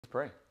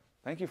Pray.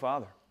 Thank you,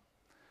 Father,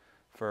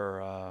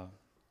 for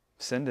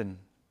sending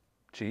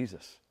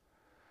Jesus.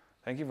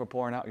 Thank you for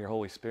pouring out your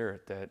Holy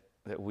Spirit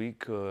that we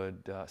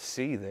could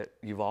see that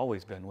you've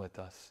always been with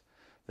us,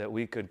 that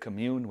we could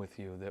commune with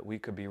you, that we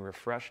could be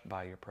refreshed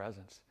by your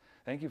presence.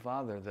 Thank you,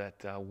 Father,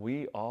 that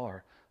we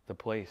are the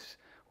place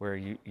where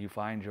you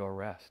find your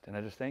rest. And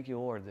I just thank you,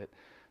 Lord,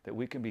 that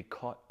we can be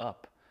caught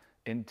up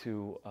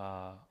into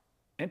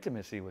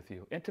intimacy with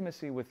you,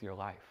 intimacy with your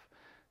life,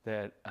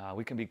 that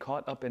we can be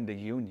caught up into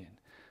union,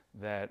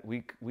 that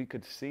we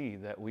could see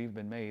that we've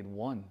been made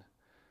one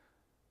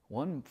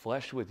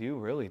flesh with you,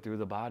 really, through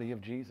the body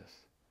of Jesus.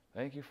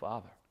 Thank you,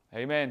 Father.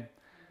 Amen.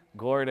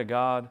 Glory to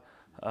God.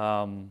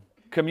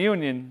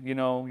 Communion,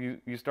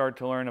 you start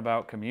to learn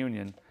about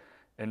communion,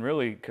 and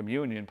really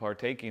communion,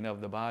 partaking of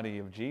the body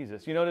of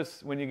Jesus. You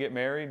notice when you get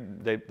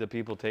married, the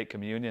people take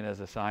communion as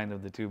a sign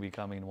of the two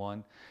becoming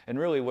one. And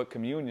really what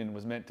communion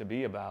was meant to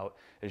be about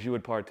is you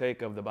would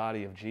partake of the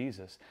body of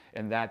Jesus,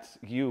 and that's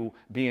you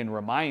being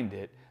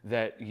reminded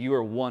that you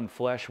are one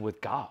flesh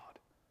with God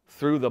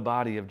through the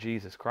body of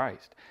Jesus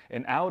Christ.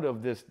 And out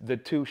of this, the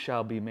two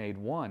shall be made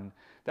one.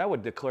 That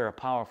would declare a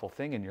powerful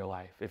thing in your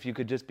life. If you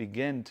could just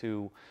begin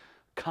to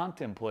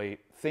contemplate,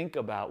 think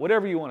about,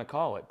 whatever you want to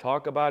call it,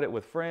 talk about it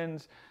with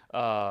friends,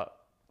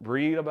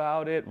 read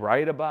about it,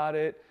 write about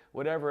it,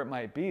 whatever it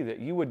might be, that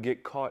you would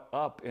get caught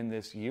up in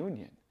this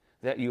union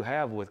that you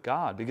have with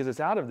God, because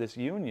it's out of this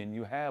union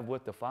you have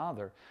with the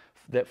Father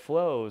that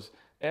flows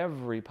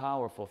every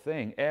powerful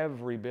thing,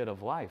 every bit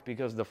of life,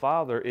 because the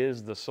Father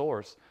is the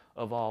source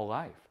of all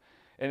life.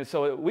 And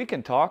so we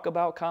can talk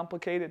about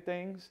complicated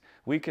things,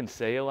 we can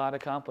say a lot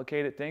of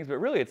complicated things, but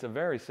really it's a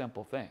very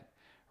simple thing,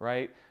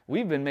 right?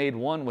 We've been made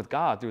one with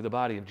God through the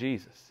body of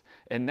Jesus.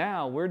 And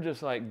now we're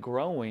just like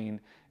growing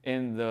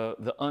in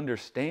the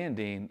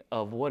understanding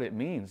of what it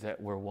means that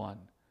we're one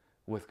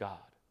with God.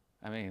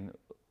 I mean,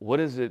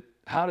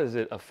 how does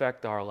it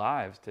affect our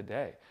lives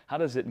today? How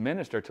does it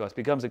minister to us?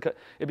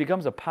 It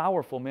becomes a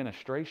powerful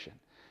ministration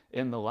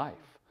in the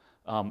life,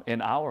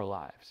 in our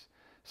lives.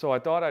 So I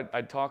thought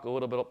I'd talk a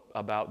little bit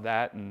about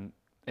that and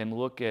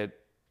look at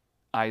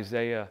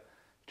Isaiah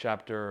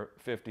chapter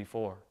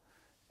 54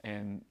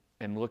 and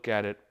look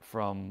at it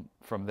from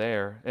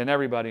there. And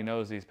everybody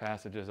knows these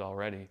passages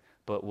already,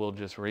 but we'll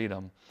just read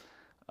them.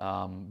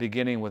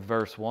 Beginning with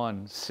verse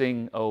 1,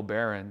 "Sing, O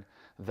barren,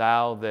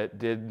 thou that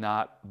did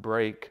not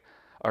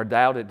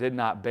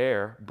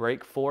bear,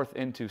 break forth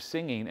into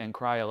singing and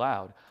cry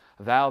aloud.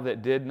 Thou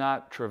that did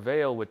not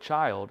travail with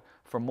child,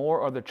 for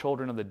more are the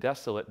children of the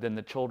desolate than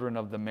the children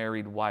of the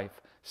married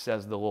wife,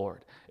 says the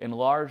Lord.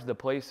 Enlarge the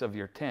place of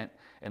your tent,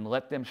 and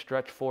let them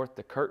stretch forth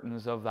the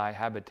curtains of thy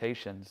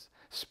habitations.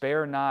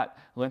 Spare not,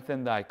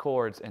 lengthen thy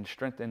cords, and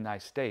strengthen thy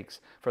stakes.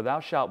 For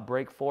thou shalt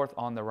break forth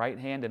on the right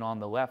hand and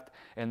on the left,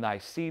 and thy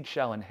seed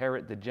shall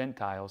inherit the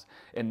Gentiles,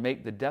 and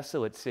make the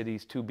desolate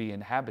cities to be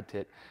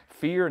inhabited.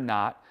 Fear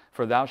not,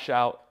 for thou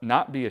shalt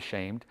not be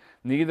ashamed,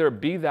 neither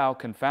be thou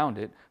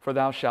confounded, for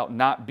thou shalt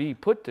not be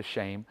put to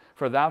shame.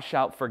 For thou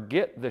shalt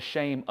forget the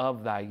shame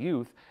of thy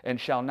youth, and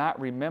shalt not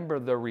remember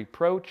the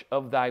reproach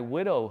of thy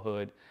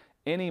widowhood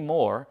any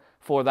more.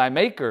 For thy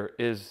Maker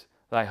is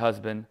thy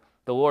husband,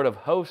 the Lord of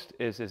hosts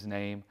is his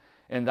name,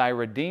 and thy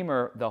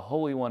Redeemer, the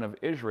Holy One of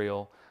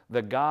Israel,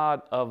 the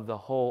God of the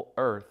whole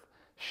earth,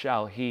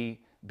 shall he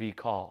be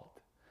called."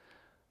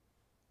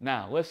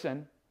 Now,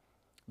 listen,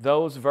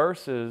 those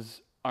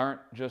verses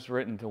aren't just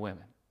written to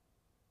women.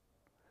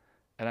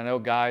 And I know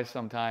guys,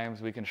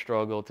 sometimes we can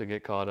struggle to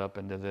get caught up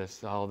into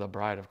this, oh, the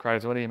bride of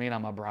Christ. What do you mean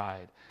I'm a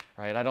bride,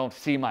 right? I don't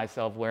see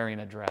myself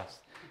wearing a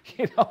dress,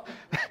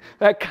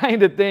 that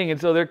kind of thing. And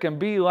so there can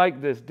be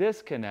like this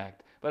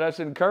disconnect. But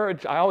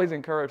I always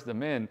encourage the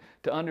men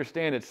to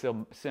understand it's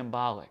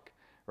symbolic,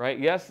 right?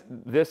 Yes,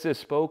 this is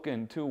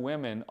spoken to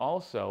women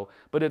also,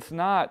 but it's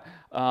not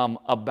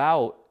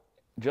about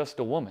just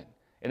a woman.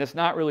 And it's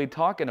not really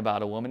talking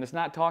about a woman. It's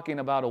not talking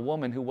about a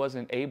woman who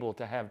wasn't able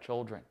to have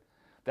children.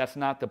 That's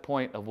not the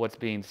point of what's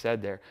being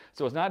said there.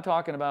 So it's not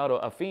talking about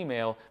a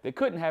female that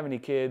couldn't have any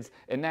kids,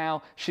 and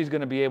now she's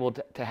going to be able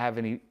to have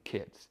any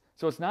kids.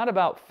 So it's not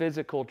about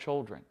physical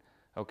children.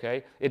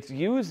 Okay? It's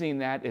using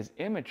that as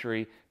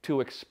imagery to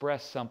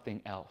express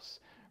something else,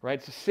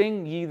 right? So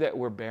sing ye that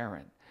were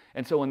barren.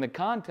 And so in the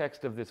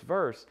context of this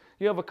verse,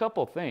 you have a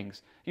couple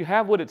things. You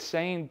have what it's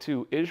saying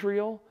to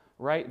Israel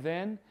right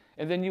then,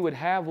 and then you would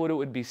have what it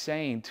would be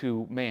saying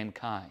to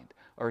mankind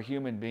or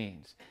human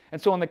beings.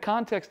 And so in the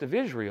context of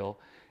Israel,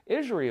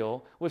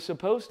 Israel was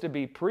supposed to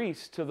be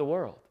priests to the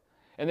world,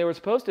 and they were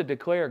supposed to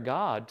declare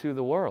God to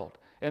the world.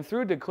 And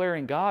through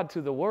declaring God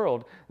to the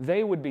world,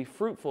 they would be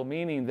fruitful,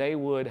 meaning they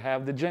would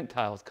have the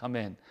Gentiles come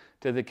in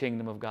to the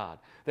kingdom of God.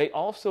 They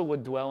also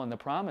would dwell in the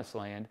promised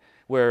land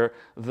where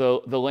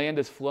the land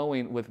is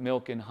flowing with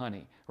milk and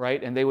honey,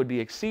 right? And they would be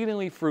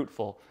exceedingly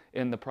fruitful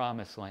in the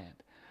promised land.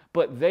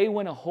 But they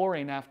went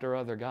a-whoring after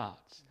other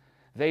gods.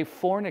 They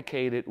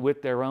fornicated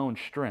with their own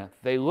strength.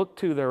 They looked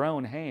to their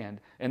own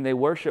hand, and they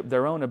worshiped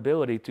their own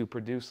ability to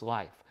produce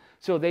life.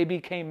 So they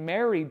became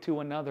married to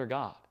another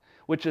god,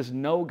 which is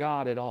no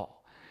God at all.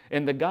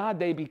 And the God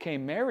they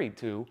became married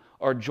to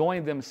or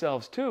joined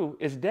themselves to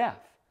is death.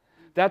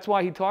 That's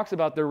why he talks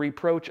about the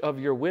reproach of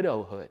your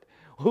widowhood.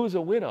 Who's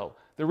a widow?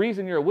 The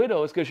reason you're a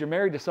widow is because you're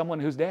married to someone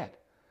who's dead.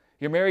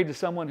 You're married to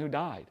someone who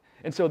died.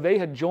 And so they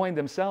had joined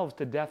themselves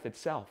to death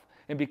itself.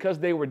 And because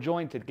they were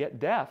joined to get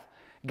death,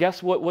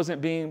 guess what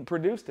wasn't being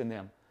produced in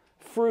them?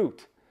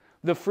 Fruit.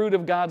 The fruit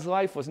of God's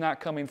life was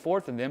not coming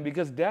forth in them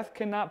because death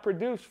cannot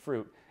produce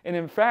fruit. And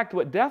in fact,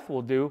 what death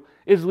will do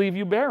is leave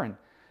you barren.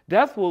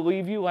 Death will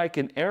leave you like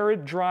an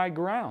arid, dry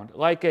ground,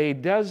 like a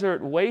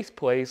desert waste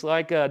place,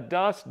 like a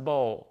dust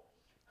bowl.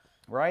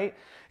 Right?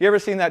 You ever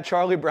seen that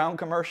Charlie Brown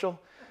commercial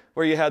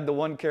where you had the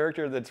one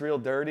character that's real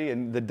dirty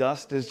and the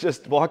dust is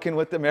just walking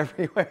with him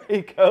everywhere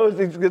he goes?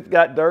 He's just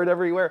got dirt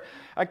everywhere.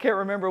 I can't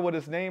remember what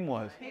his name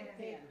was.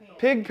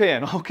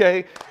 Pigpen,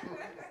 okay.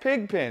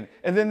 Pigpen.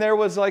 And then there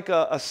was like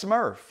a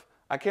Smurf.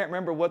 I can't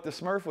remember what the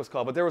Smurf was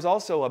called, but there was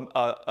also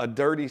a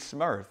dirty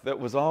Smurf that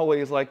was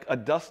always like a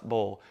dust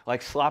bowl,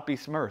 like Sloppy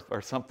Smurf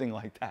or something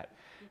like that,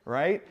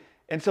 right?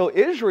 And so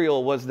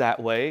Israel was that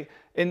way.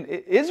 And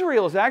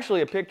Israel is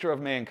actually a picture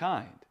of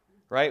mankind,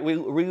 right? We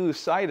lose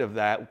sight of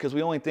that because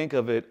we only think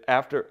of it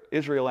after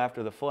Israel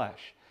after the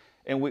flesh.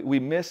 And we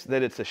miss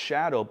that it's a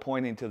shadow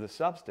pointing to the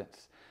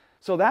substance.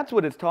 So that's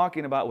what it's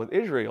talking about with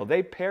Israel.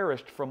 They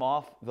perished from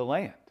off the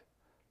land.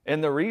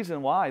 And the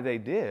reason why they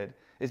did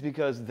is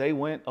because they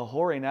went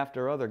a-whoring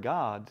after other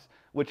gods,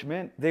 which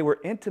meant they were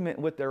intimate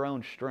with their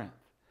own strength.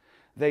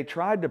 They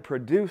tried to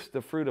produce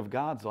the fruit of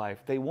God's life.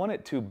 They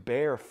wanted to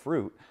bear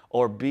fruit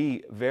or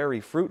be very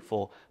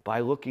fruitful by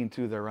looking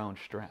to their own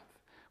strength.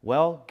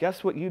 Well,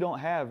 guess what you don't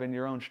have in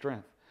your own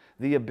strength?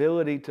 The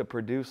ability to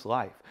produce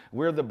life.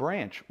 We're the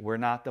branch, we're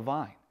not the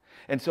vine.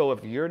 And so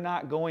if you're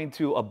not going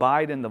to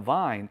abide in the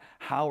vine,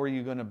 how are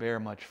you going to bear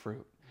much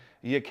fruit?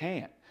 You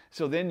can't.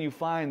 So then you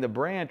find the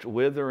branch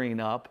withering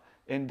up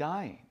and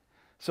dying.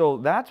 So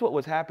that's what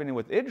was happening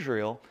with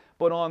Israel.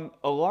 But on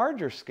a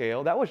larger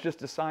scale, that was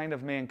just a sign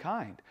of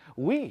mankind.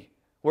 We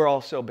were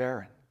also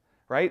barren,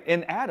 right?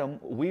 In Adam,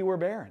 we were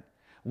barren.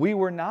 We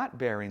were not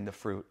bearing the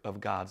fruit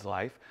of God's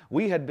life.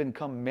 We had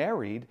become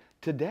married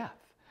to death.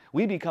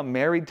 We become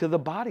married to the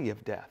body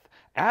of death.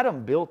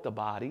 Adam built the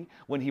body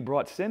when he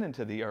brought sin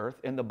into the earth,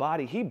 and the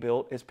body he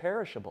built is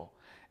perishable.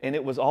 And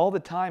it was all the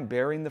time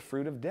bearing the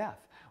fruit of death.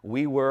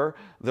 We were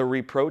the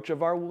reproach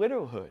of our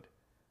widowhood.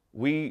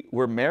 We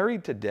were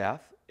married to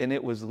death, and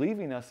it was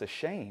leaving us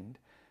ashamed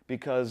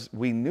because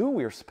we knew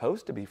we were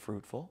supposed to be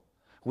fruitful.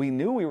 We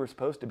knew we were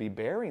supposed to be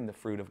bearing the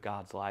fruit of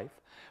God's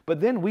life, but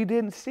then we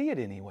didn't see it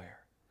anywhere.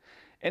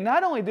 And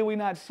not only did we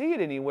not see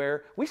it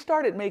anywhere, we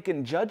started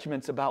making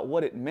judgments about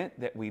what it meant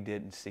that we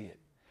didn't see it.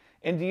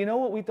 And do you know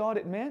what we thought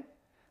it meant?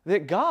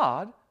 That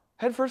God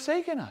had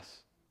forsaken us,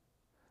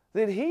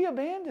 that He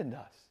abandoned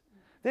us,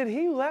 that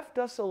He left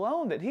us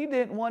alone, that He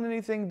didn't want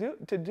anything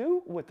to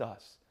do with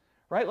us.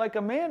 Right? Like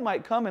a man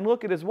might come and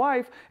look at his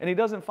wife and he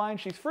doesn't find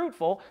she's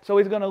fruitful, so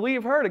he's going to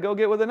leave her to go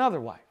get with another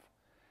wife.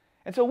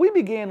 And so we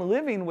began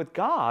living with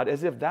God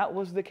as if that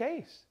was the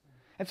case.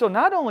 And so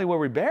not only were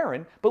we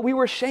barren, but we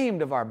were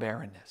ashamed of our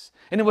barrenness.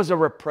 And it was a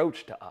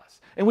reproach to us.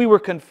 And we were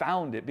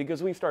confounded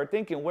because we started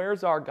thinking,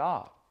 where's our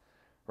God?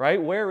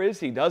 Right? Where is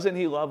He? Doesn't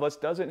He love us?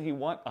 Doesn't He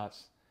want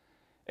us?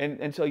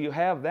 And so you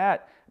have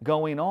that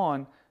going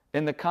on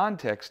in the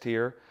context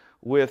here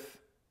with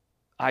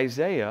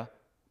Isaiah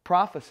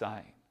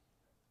prophesying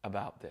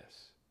about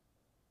this.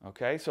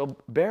 Okay, so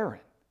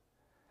barren.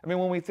 I mean,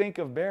 when we think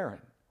of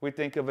barren, we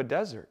think of a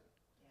desert,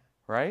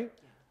 right?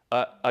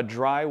 A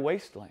dry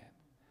wasteland.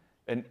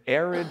 An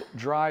arid,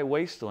 dry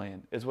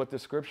wasteland is what the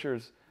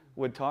scriptures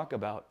would talk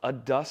about. A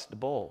dust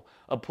bowl.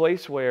 A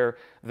place where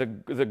the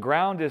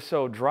ground is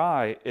so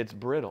dry, it's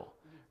brittle,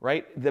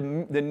 right? The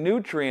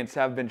nutrients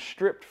have been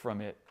stripped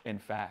from it, in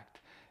fact.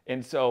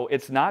 And so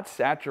it's not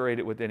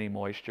saturated with any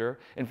moisture.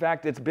 In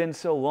fact, it's been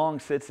so long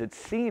since it's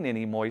seen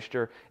any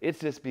moisture, it's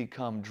just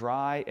become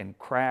dry and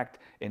cracked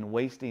and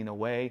wasting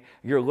away.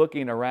 You're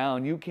looking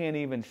around, you can't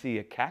even see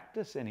a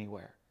cactus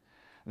anywhere.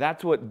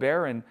 That's what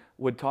barren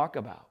would talk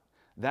about.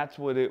 That's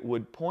what it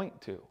would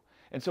point to.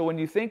 And so when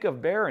you think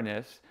of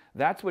barrenness,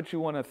 that's what you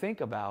want to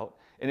think about.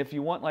 And if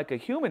you want like a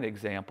human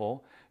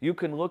example, you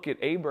can look at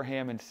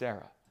Abraham and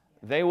Sarah.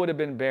 They would have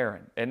been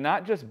barren, and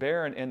not just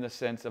barren in the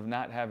sense of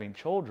not having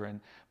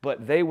children,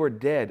 but they were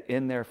dead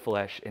in their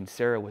flesh, and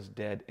Sarah was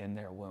dead in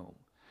their womb.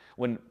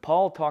 When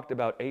Paul talked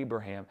about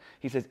Abraham,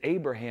 he says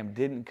Abraham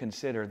didn't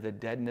consider the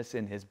deadness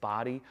in his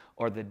body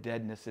or the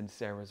deadness in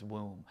Sarah's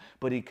womb,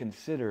 but he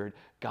considered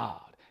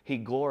God. He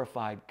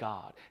glorified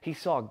God. He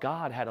saw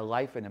God had a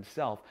life in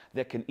himself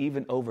that can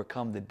even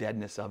overcome the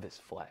deadness of his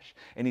flesh.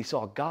 And he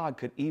saw God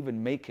could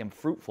even make him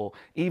fruitful,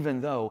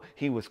 even though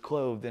he was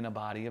clothed in a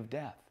body of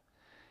death.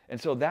 And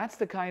so that's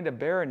the kind of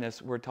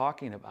barrenness we're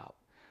talking about,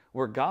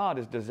 where God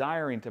is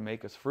desiring to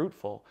make us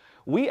fruitful.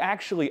 We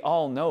actually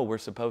all know we're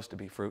supposed to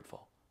be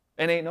fruitful.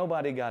 And ain't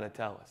nobody got to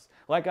tell us.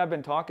 Like I've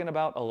been talking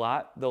about a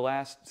lot the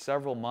last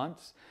several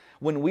months,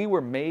 when we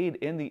were made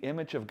in the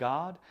image of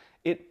God,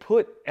 it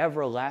put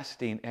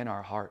everlasting in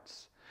our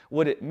hearts.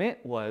 What it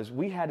meant was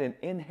we had an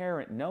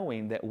inherent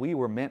knowing that we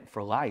were meant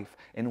for life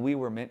and we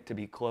were meant to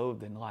be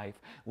clothed in life.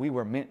 We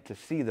were meant to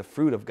see the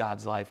fruit of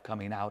God's life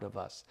coming out of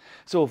us.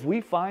 So if we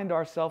find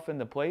ourselves in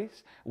the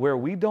place where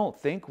we don't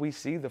think we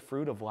see the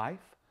fruit of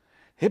life,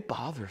 it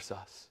bothers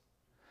us.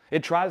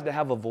 It tries to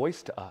have a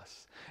voice to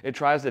us. It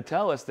tries to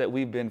tell us that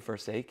we've been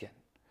forsaken,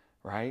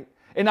 right?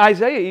 In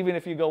Isaiah, even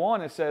if you go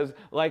on, it says,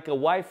 like a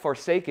wife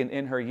forsaken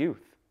in her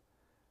youth,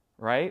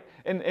 right?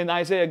 And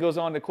Isaiah goes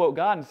on to quote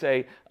God and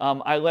say,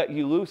 I let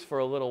you loose for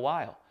a little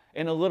while.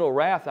 In a little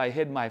wrath I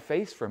hid my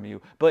face from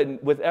you,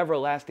 but with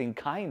everlasting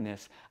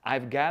kindness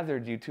I've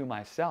gathered you to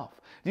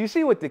myself. Do you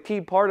see what the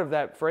key part of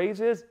that phrase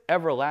is?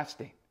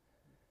 Everlasting.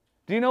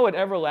 Do you know what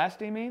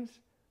everlasting means?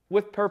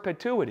 With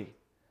perpetuity,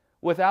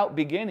 without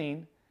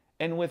beginning,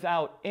 and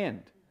without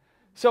end.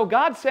 So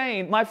God's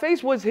saying, my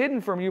face was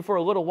hidden from you for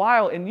a little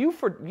while, and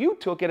you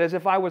took it as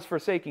if I was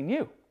forsaking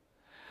you.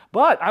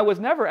 But I was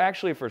never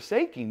actually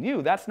forsaking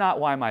you. That's not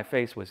why my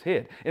face was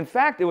hid. In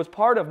fact, it was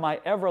part of my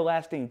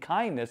everlasting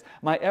kindness,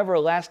 my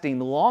everlasting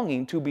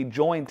longing to be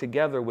joined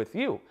together with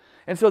you.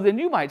 And so then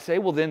you might say,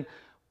 well then,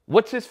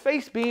 what's his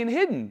face being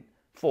hidden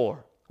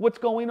for? What's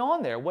going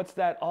on there? What's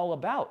that all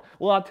about?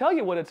 Well, I'll tell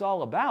you what it's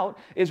all about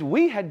is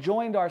we had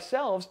joined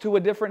ourselves to a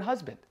different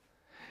husband.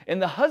 And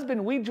the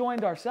husband we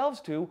joined ourselves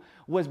to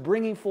was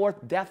bringing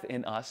forth death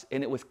in us,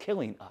 and it was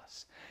killing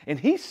us. And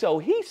he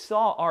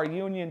saw our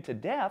union to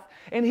death,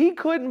 and he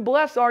couldn't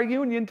bless our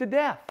union to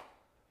death.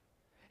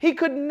 He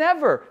could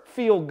never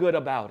feel good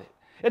about it.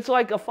 It's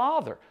like a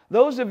father.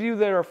 Those of you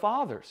that are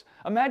fathers,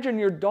 imagine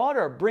your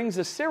daughter brings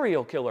a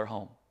serial killer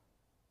home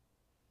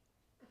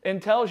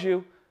and tells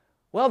you,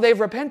 well, they've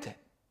repented.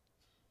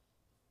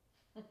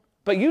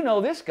 But you know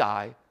this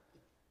guy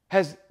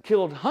has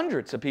killed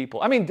hundreds of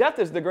people. I mean, death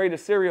is the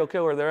greatest serial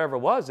killer there ever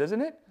was, isn't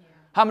it? Yeah.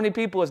 How many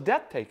people has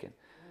death taken?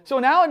 So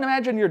now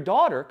imagine your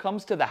daughter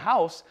comes to the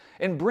house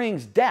and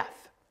brings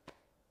death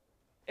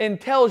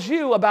and tells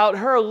you about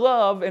her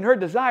love and her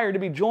desire to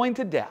be joined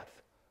to death.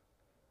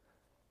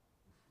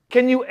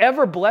 Can you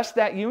ever bless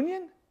that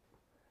union?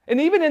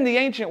 And even in the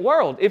ancient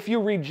world, if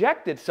you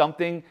rejected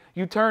something,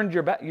 you turned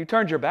your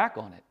back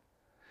on it.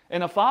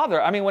 And a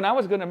father, I mean, when I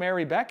was going to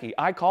marry Becky,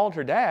 I called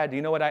her dad. Do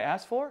you know what I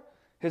asked for?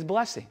 His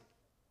blessing.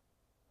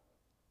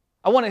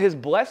 I wanted his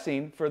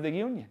blessing for the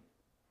union.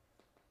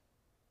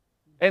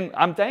 And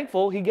I'm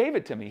thankful he gave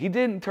it to me. He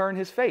didn't turn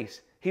his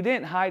face. He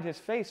didn't hide his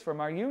face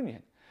from our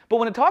union. But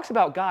when it talks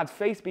about God's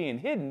face being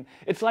hidden,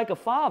 it's like a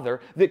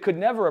father that could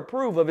never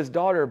approve of his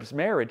daughter's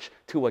marriage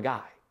to a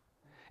guy.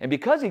 And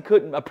because he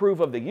couldn't approve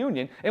of the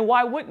union, and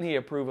why wouldn't he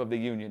approve of the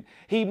union?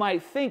 He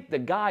might think the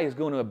guy is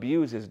going to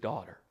abuse his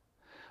daughter.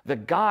 The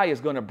guy is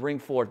going to bring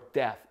forth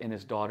death in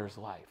his daughter's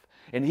life.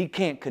 And he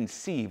can't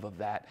conceive of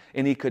that,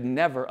 and he could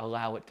never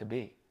allow it to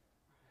be.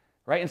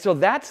 Right? And so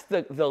that's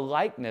the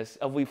likeness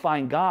of we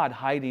find God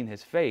hiding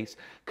his face,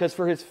 because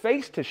for his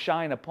face to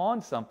shine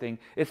upon something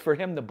is for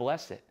him to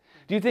bless it.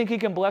 Do you think he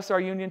can bless our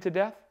union to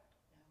death?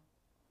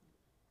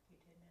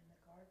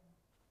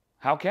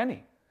 How can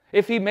he?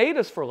 If he made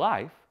us for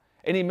life,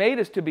 and he made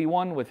us to be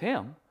one with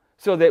him,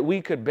 so that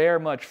we could bear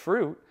much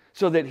fruit,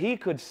 so that he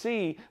could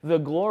see the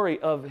glory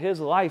of his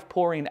life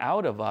pouring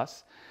out of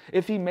us.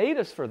 If he made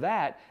us for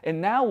that, and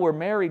now we're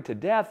married to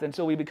death, and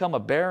so we become a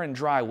barren,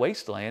 dry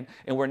wasteland,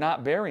 and we're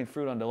not bearing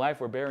fruit unto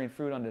life, we're bearing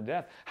fruit unto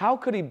death, how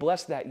could he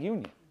bless that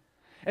union?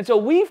 And so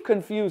we've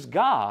confused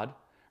God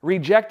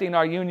rejecting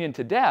our union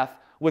to death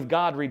with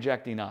God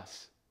rejecting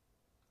us.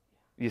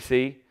 You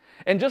see?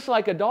 And just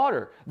like a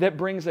daughter that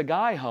brings a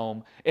guy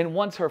home and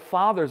wants her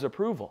father's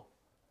approval.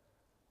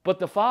 But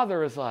the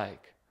father is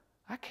like,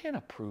 I can't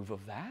approve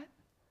of that.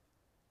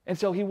 And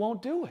so he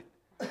won't do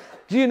it.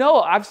 Do you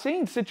know, I've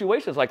seen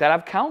situations like that.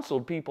 I've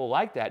counseled people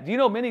like that. Do you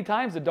know many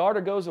times the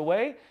daughter goes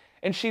away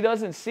and she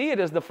doesn't see it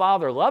as the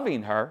father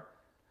loving her?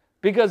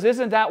 Because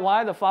isn't that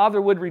why the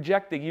father would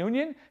reject the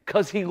union?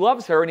 Because he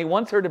loves her and he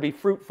wants her to be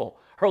fruitful.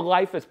 Her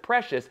life is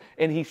precious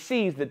and he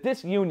sees that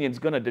this union's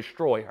going to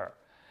destroy her.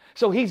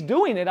 So he's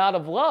doing it out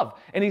of love.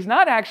 And he's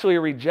not actually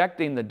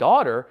rejecting the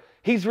daughter.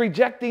 He's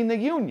rejecting the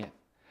union.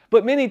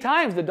 But many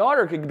times the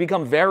daughter could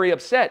become very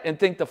upset and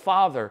think the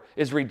father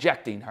is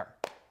rejecting her.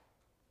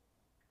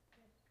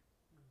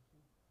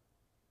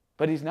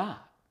 But he's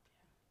not.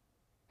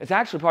 It's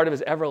actually part of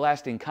his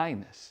everlasting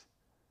kindness,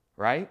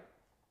 right?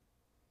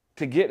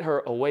 To get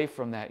her away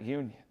from that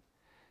union.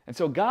 And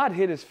so God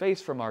hid his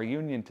face from our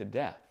union to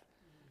death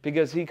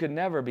because he could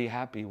never be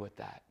happy with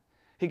that.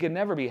 He could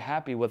never be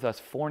happy with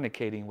us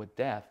fornicating with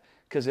death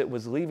because it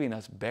was leaving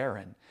us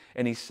barren.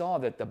 And he saw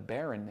that the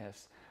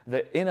barrenness,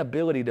 the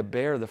inability to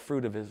bear the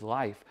fruit of his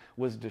life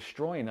was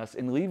destroying us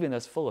and leaving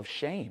us full of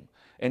shame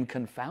and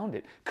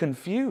confounded,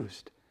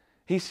 confused.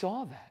 He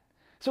saw that.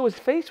 So his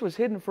face was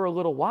hidden for a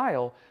little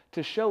while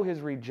to show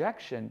his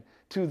rejection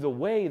to the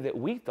way that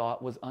we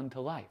thought was unto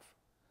life.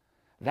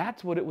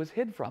 That's what it was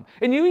hid from.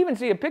 And you even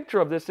see a picture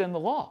of this in the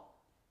law.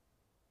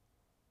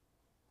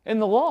 In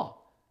the law,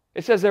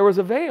 it says there was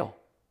a veil.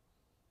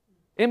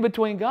 in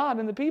between God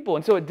and the people.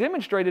 And so it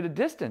demonstrated a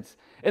distance.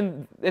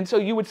 And so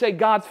you would say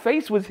God's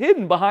face was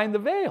hidden behind the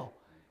veil.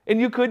 And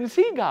you couldn't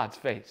see God's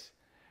face.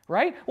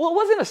 Right? Well, it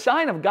wasn't a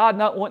sign of God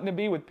not wanting to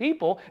be with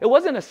people. It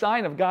wasn't a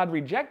sign of God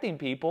rejecting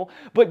people.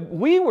 But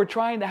we were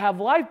trying to have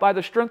life by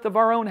the strength of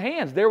our own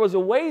hands. There was a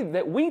way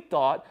that we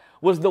thought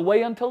was the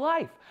way unto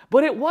life.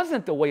 But it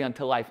wasn't the way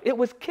unto life. It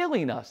was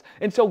killing us.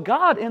 And so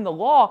God in the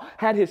law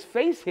had his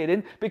face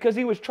hidden because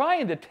he was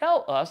trying to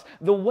tell us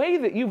the way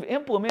that you've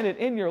implemented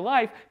in your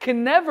life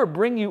can never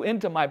bring you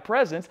into my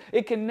presence.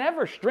 It can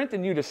never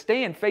strengthen you to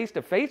stand face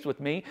to face with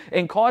me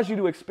and cause you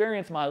to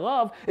experience my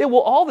love. It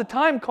will all the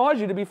time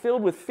cause you to be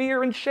filled with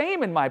fear and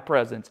shame in my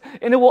presence.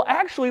 And it will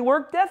actually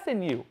work death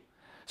in you.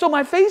 So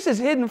my face is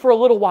hidden for a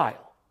little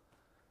while.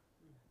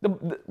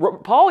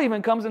 Paul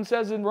even comes and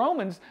says in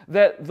Romans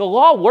that the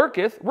law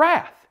worketh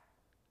wrath.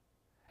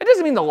 It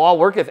doesn't mean the law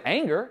worketh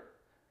anger.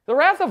 The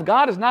wrath of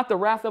God is not the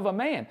wrath of a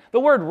man. The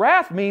word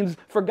wrath means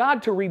for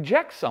God to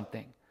reject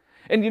something.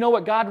 And you know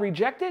what God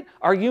rejected?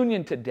 Our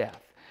union to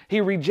death. He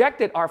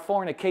rejected our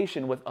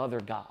fornication with other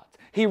gods.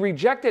 He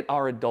rejected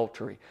our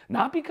adultery.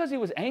 Not because he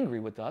was angry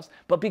with us,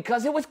 but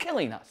because it was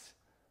killing us.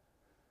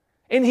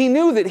 And he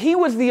knew that he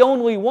was the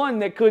only one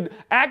that could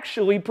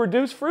actually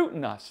produce fruit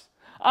in us.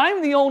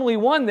 I'm the only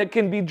one that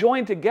can be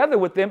joined together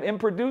with them and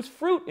produce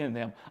fruit in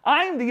them.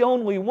 I'm the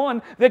only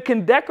one that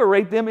can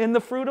decorate them in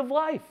the fruit of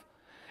life.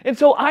 And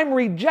so I'm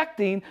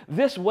rejecting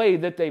this way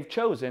that they've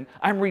chosen.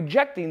 I'm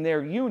rejecting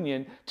their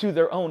union to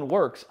their own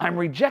works. I'm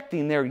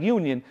rejecting their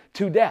union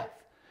to death.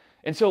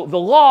 And so the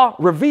law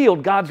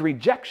revealed God's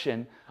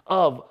rejection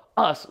of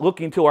us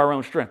looking to our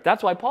own strength.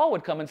 That's why Paul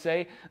would come and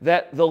say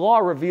that the law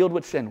revealed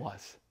what sin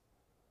was.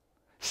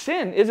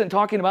 Sin isn't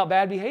talking about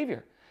bad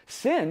behavior.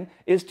 Sin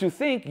is to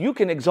think you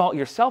can exalt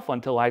yourself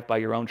unto life by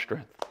your own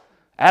strength.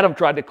 Adam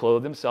tried to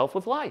clothe himself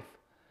with life.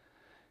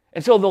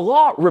 And so the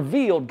law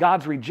revealed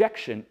God's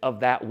rejection of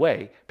that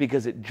way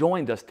because it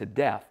joined us to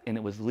death and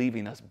it was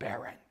leaving us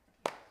barren.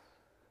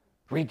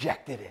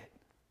 Rejected it.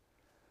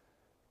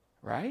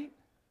 Right?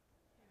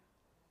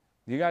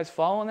 You guys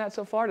following that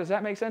so far? Does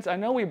that make sense? I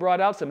know we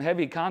brought out some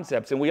heavy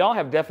concepts and we all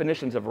have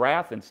definitions of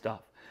wrath and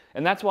stuff.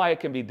 And that's why it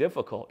can be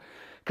difficult.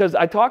 Because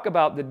I talk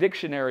about the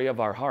dictionary of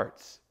our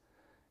hearts.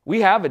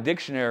 We have a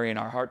dictionary in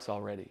our hearts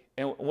already.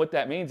 And what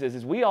that means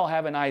is we all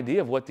have an idea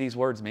of what these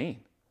words mean.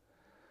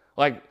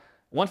 Like,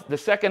 the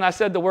second I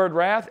said the word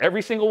wrath,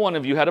 every single one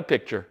of you had a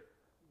picture.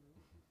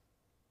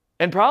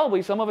 And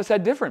probably some of us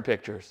had different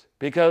pictures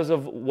because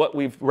of what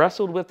we've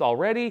wrestled with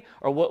already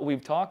or what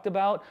we've talked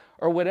about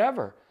or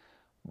whatever.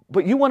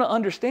 But you want to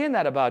understand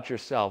that about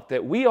yourself,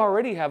 that we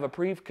already have a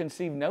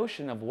preconceived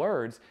notion of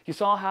words. You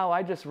saw how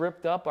I just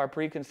ripped up our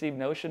preconceived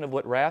notion of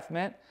what wrath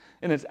meant?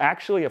 And it's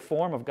actually a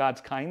form of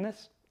God's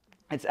kindness.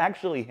 It's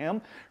actually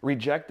him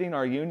rejecting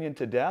our union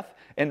to death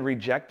and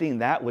rejecting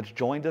that which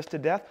joined us to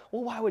death.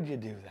 Well, why would you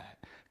do that?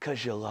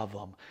 Because you love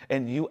them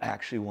and you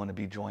actually want to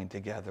be joined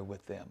together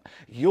with them.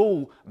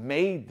 You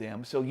made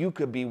them so you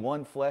could be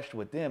one flesh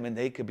with them and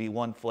they could be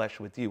one flesh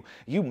with you.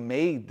 You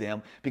made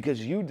them because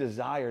you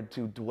desired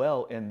to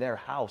dwell in their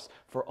house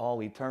for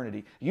all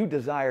eternity. You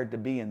desired to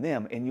be in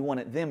them and you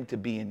wanted them to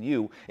be in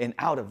you, and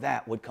out of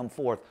that would come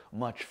forth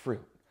much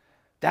fruit.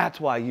 That's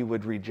why you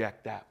would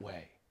reject that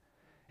way.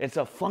 It's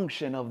a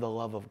function of the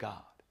love of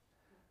God,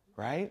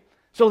 right?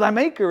 So thy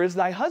maker is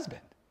thy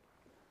husband,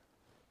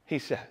 he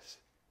says.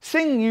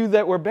 Sing you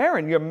that were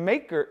barren, your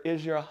maker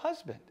is your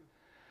husband.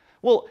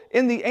 Well,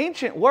 in the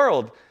ancient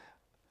world,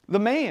 the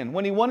man,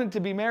 when he wanted to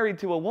be married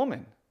to a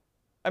woman,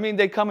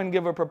 they come and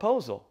give a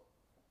proposal,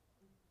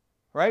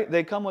 right?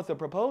 They come with a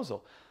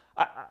proposal.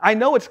 I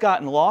know it's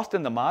gotten lost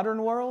in the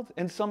modern world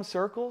in some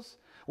circles,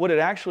 what it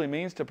actually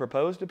means to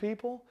propose to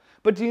people.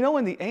 But do you know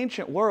in the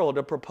ancient world,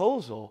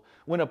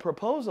 when a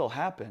proposal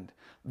happened,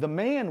 the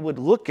man would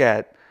look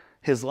at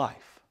his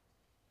life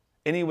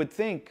and he would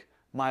think,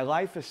 my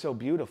life is so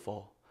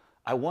beautiful,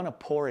 I want to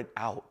pour it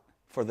out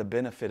for the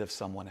benefit of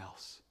someone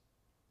else.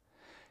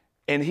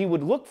 And he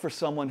would look for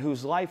someone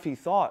whose life he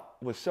thought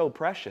was so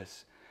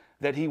precious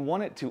that he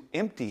wanted to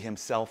empty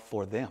himself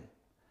for them.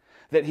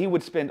 That he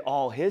would spend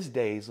all his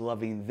days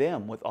loving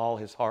them with all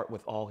his heart,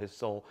 with all his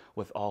soul,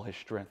 with all his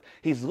strength.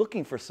 He's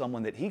looking for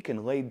someone that he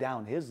can lay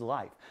down his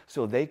life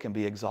so they can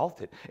be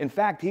exalted. In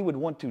fact, he would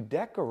want to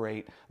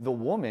decorate the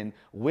woman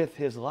with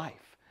his life.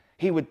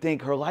 He would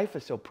think her life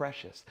is so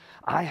precious.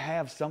 I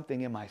have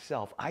something in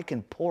myself. I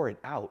can pour it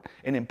out.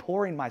 And in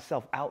pouring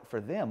myself out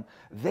for them,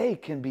 they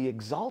can be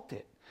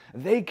exalted.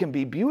 They can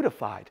be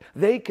beautified.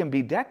 They can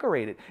be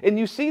decorated. And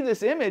you see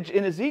this image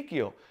in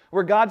Ezekiel,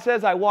 where God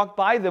says, I walked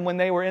by them when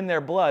they were in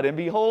their blood, and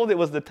behold, it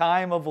was the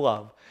time of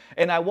love.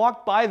 And I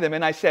walked by them,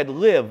 and I said,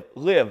 live,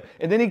 live.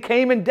 And then he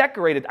came and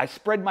decorated. I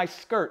spread my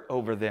skirt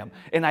over them,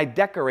 and I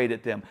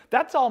decorated them.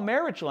 That's all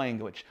marriage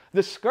language.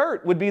 The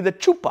skirt would be the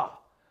chuppah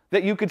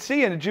that you could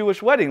see in a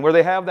Jewish wedding, where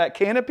they have that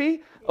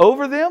canopy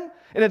over them.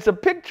 And it's a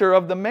picture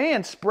of the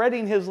man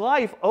spreading his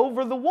life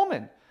over the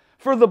woman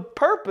for the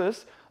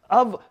purpose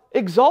of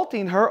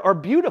exalting her or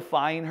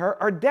beautifying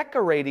her or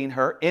decorating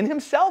her in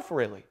himself,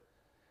 really.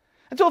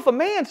 And so if a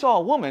man saw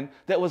a woman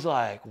that was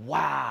like,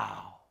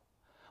 wow,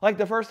 like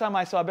the first time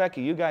I saw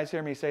Becky, you guys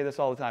hear me say this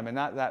all the time, and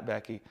not that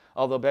Becky,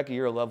 although Becky,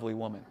 you're a lovely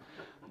woman.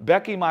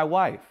 Becky, my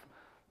wife.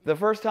 The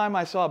first time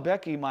I saw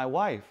Becky, my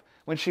wife,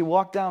 when she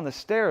walked down the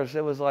stairs,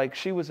 it was like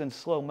she was in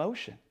slow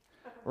motion,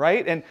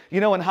 right? And you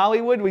know, in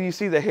Hollywood, when you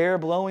see the hair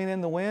blowing in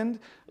the wind,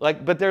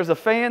 like, but there's a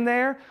fan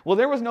there. Well,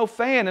 there was no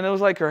fan, and it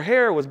was like her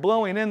hair was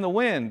blowing in the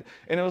wind.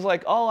 And it was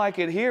like all I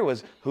could hear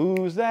was,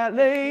 who's that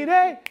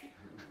lady?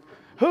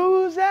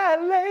 Who's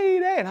that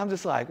lady? And I'm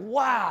just like,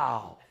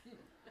 wow.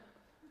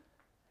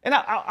 And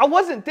I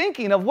wasn't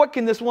thinking of what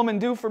can this woman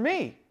do for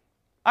me.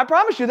 I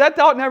promise you that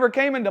thought never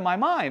came into my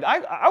mind.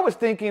 I was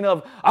thinking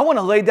of, I want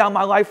to lay down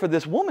my life for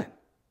this woman.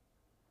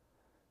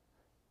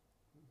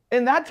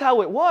 And that's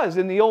how it was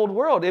in the old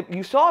world. If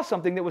you saw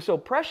something that was so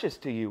precious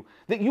to you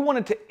that you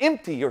wanted to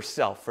empty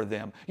yourself for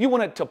them. You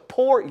wanted to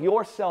pour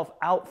yourself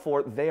out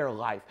for their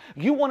life.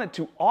 You wanted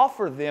to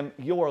offer them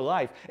your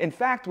life. In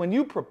fact, when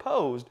you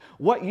proposed,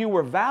 what you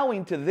were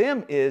vowing to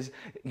them is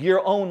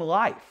your own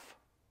life.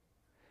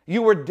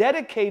 You were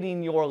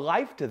dedicating your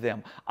life to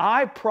them.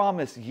 I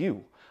promise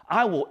you,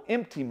 I will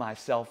empty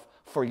myself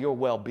for your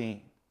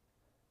well-being.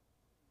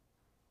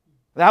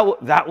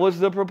 That was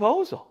the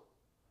proposal.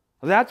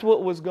 That's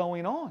what was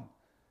going on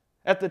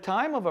at the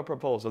time of a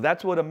proposal.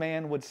 That's what a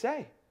man would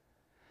say.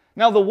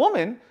 Now, the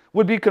woman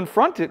would be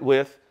confronted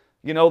with,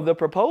 you know, the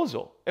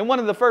proposal. And one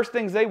of the first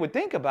things they would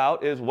think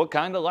about is, what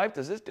kind of life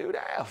does this dude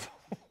have?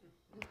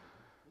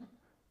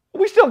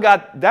 We still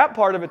got that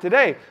part of it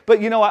today. But,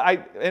 you know,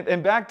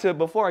 and back to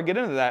before I get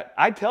into that,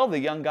 I tell the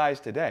young guys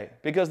today,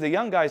 because the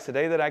young guys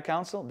today that I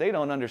counsel, they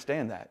don't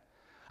understand that.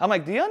 I'm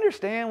like, do you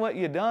understand what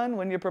you done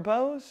when you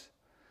propose?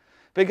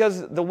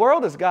 Because the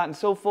world has gotten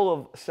so full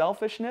of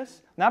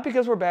selfishness, not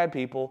because we're bad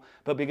people,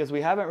 but because we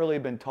haven't really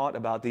been taught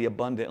about the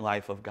abundant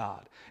life of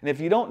God. And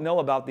if you don't know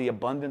about the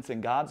abundance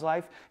in God's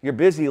life, you're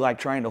busy like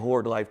trying to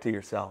hoard life to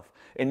yourself.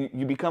 And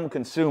you become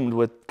consumed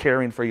with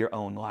caring for your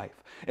own life.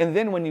 And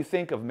then when you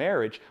think of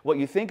marriage, what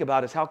you think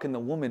about is, how can the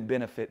woman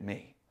benefit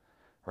me?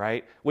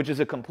 Right? Which is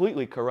a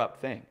completely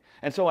corrupt thing.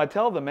 And so I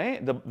tell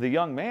the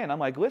young man, I'm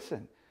like,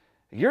 listen,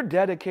 you're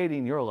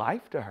dedicating your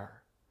life to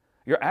her.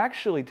 You're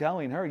actually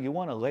telling her you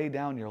want to lay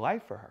down your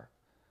life for her.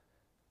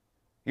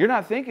 You're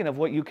not thinking of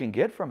what you can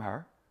get from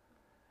her.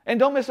 And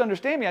don't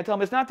misunderstand me. I tell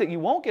them it's not that you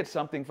won't get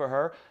something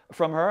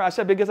from her. I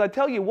said, because I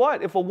tell you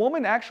what, if a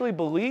woman actually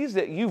believes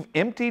that you've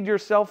emptied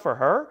yourself for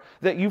her,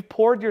 that you've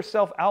poured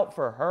yourself out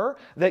for her,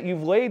 that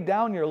you've laid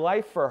down your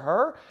life for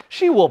her,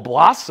 she will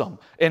blossom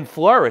and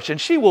flourish,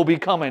 and she will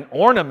become an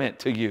ornament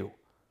to you.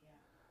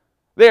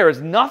 There is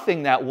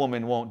nothing that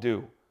woman won't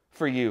do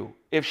for you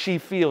if she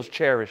feels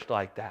cherished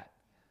like that.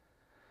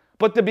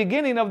 But the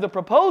beginning of the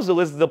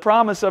proposal is the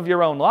promise of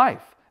your own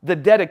life, the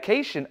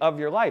dedication of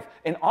your life,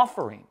 an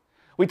offering.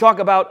 We talk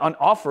about an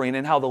offering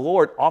and how the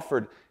Lord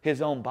offered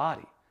His own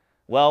body.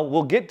 Well,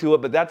 we'll get to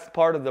it, but that's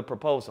part of the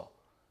proposal,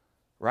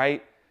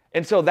 right?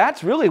 And so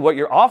that's really what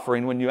you're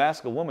offering when you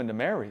ask a woman to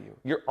marry you.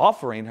 You're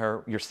offering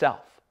her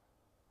yourself,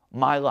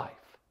 my life,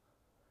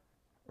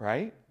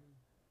 right?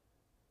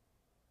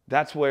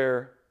 That's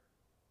where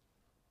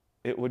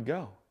it would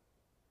go.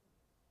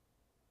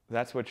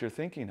 That's what you're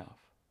thinking of.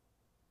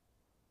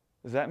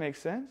 Does that make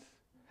sense?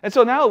 And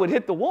so now it would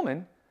hit the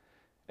woman.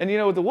 And you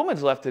know what the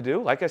woman's left to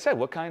do? Like I said,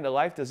 what kind of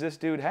life does this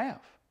dude have?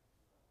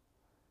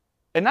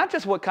 And not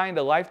just what kind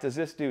of life does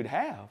this dude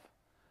have,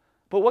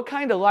 but what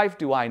kind of life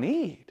do I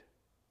need?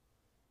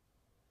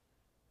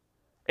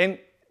 And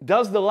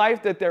does the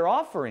life that they're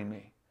offering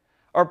me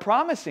or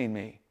promising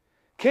me,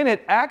 can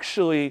it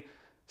actually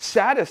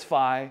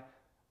satisfy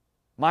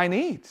my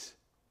needs?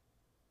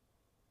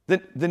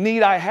 The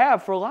need I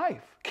have for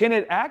life. Can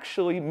it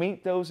actually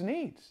meet those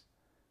needs?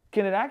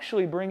 Can it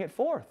actually bring it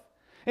forth?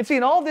 And see,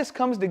 and all this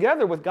comes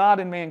together with God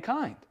and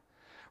mankind.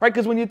 Right?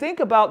 Because when you think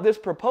about this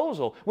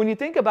proposal, when you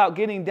think about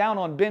getting down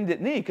on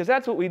bended knee, because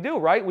that's what we do,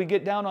 right? We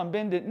get down on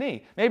bended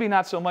knee. Maybe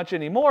not so much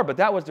anymore, but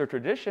that was their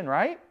tradition,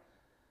 right?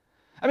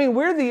 I mean,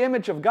 we're the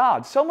image of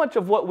God. So much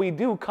of what we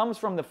do comes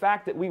from the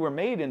fact that we were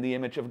made in the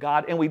image of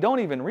God, and we don't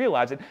even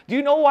realize it. Do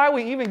you know why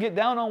we even get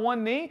down on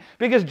one knee?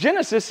 Because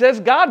Genesis says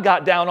God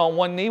got down on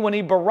one knee when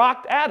He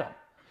baraked Adam.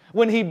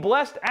 When He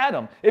blessed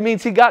Adam, it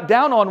means He got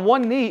down on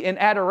one knee in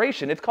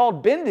adoration. It's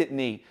called bended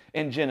knee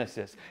in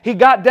Genesis. He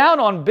got down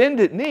on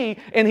bended knee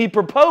and He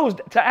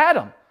proposed to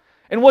Adam.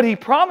 And what He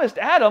promised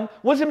Adam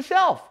was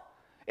Himself.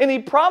 And He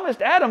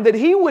promised Adam that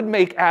He would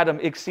make Adam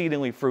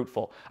exceedingly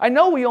fruitful. I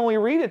know we only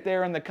read it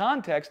there in the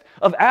context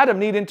of Adam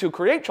needing to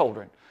create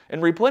children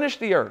and replenish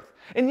the earth.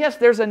 And yes,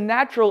 there's a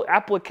natural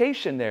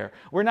application there.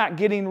 We're not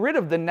getting rid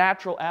of the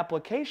natural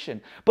application.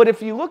 But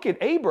if you look at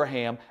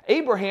Abraham,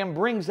 Abraham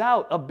brings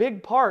out a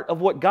big part of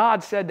what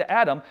God said to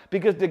Adam,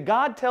 because did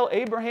God tell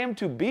Abraham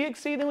to be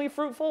exceedingly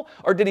fruitful,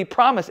 or did He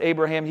promise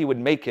Abraham He would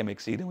make him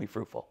exceedingly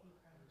fruitful?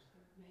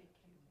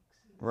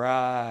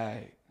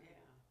 Right.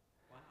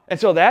 And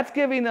so that's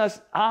giving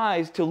us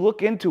eyes to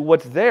look into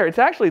what's there. It's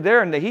actually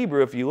there in the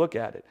Hebrew if you look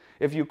at it.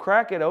 If you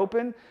crack it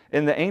open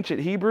in the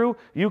ancient Hebrew,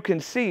 you can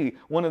see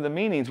one of the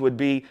meanings would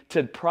be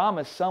to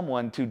promise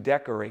someone to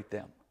decorate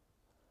them.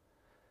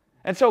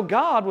 And so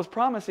God was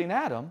promising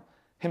Adam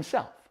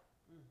himself.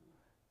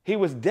 He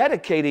was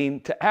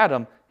dedicating to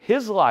Adam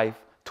his life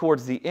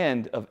towards the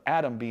end of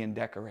Adam being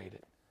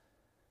decorated.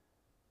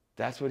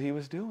 That's what he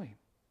was doing.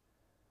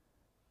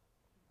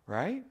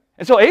 Right?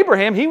 And so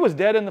Abraham, he was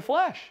dead in the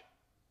flesh.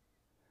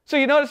 So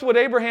you notice what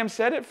Abraham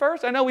said at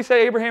first? I know we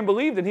say Abraham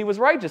believed and he was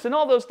righteous, and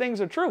all those things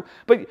are true.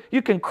 But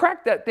you can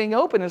crack that thing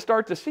open and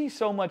start to see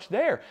so much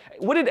there.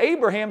 What did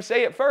Abraham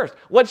say at first?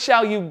 What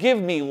shall you give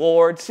me,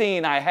 Lord,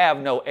 seeing I have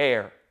no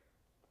heir?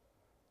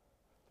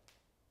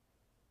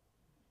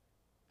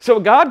 So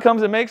God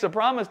comes and makes a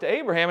promise to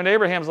Abraham, and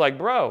Abraham's like,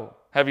 bro,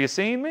 have you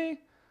seen me?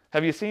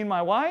 Have you seen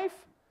my wife?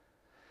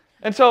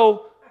 And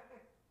so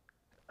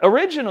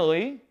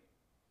originally,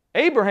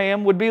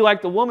 Abraham would be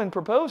like the woman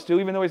proposed to,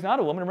 even though he's not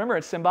a woman. Remember,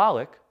 it's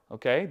symbolic,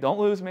 okay? Don't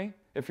lose me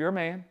if you're a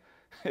man.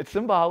 It's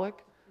symbolic,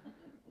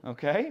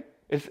 okay?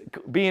 It's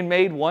being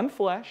made one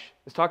flesh.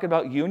 It's talking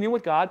about union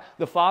with God.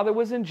 The Father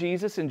was in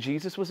Jesus, and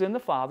Jesus was in the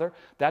Father.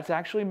 That's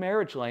actually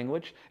marriage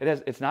language.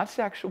 It's not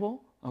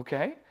sexual,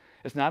 okay?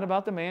 It's not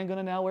about the man going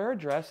to now wear a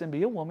dress and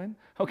be a woman.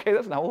 Okay,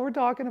 that's not what we're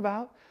talking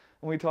about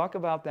when we talk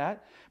about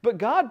that. But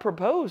God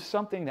proposed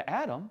something to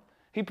Adam.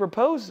 He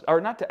proposed, or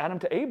not to Adam,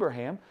 to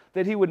Abraham,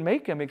 that he would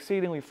make him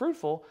exceedingly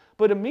fruitful.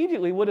 But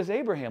immediately, what does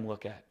Abraham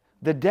look at?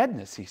 The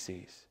deadness he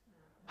sees.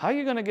 How are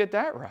you going to get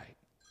that right?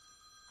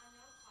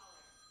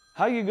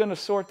 How are you going to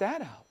sort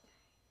that out?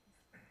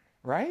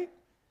 Right?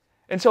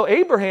 And so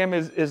Abraham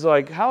is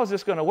like, how is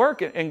this going to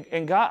work?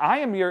 And God, I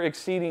am your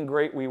exceeding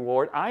great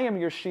reward. I am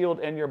your shield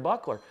and your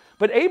buckler.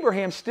 But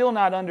Abraham's still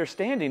not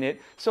understanding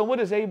it. So what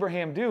does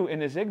Abraham do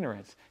in his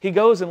ignorance? He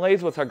goes and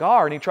lays with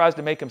Hagar, and he tries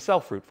to make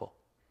himself fruitful.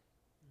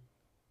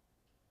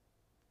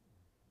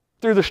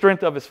 Through the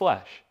strength of his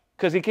flesh,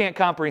 because he can't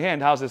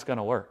comprehend how's this going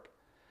to work.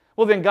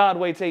 Well, then God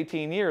waits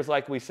 18 years,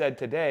 like we said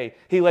today.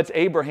 He lets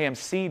Abraham's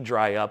seed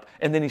dry up,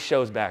 and then he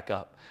shows back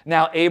up.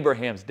 Now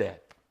Abraham's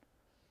dead.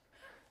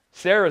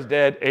 Sarah's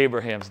dead,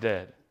 Abraham's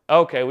dead.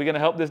 Okay, we're going to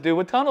help this dude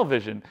with tunnel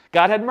vision.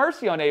 God had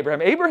mercy on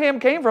Abraham. Abraham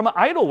came from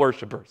idol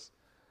worshipers.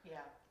 Yeah.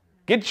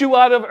 Get you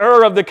out of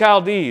Ur of the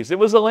Chaldees. It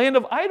was a land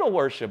of idol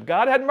worship.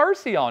 God had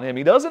mercy on him.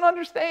 He doesn't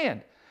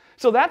understand.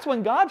 So that's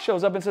when God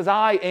shows up and says,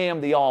 I am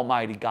the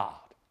Almighty God.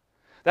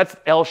 That's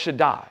El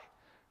Shaddai,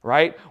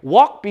 right?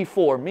 Walk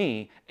before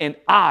me, and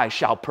I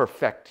shall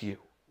perfect you.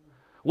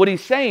 What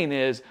he's saying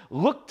is,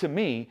 look to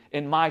me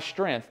in my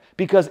strength,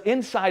 because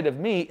inside of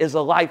me is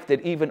a life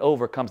that even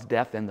overcomes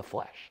death in the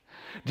flesh.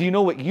 Do you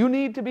know what you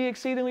need to be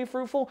exceedingly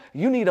fruitful?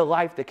 You need a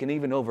life that can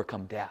even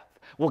overcome death.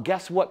 Well,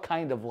 guess what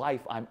kind of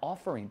life I'm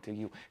offering to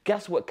you?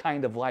 Guess what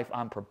kind of life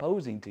I'm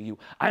proposing to you?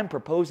 I'm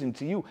proposing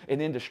to you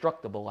an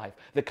indestructible life,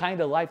 the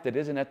kind of life that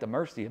isn't at the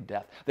mercy of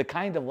death, the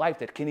kind of life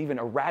that can even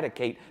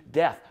eradicate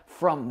death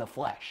from the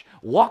flesh.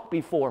 Walk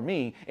before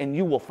me, and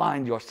you will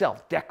find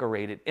yourself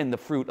decorated in the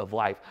fruit of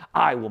life.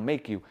 I will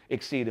make you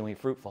exceedingly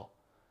fruitful.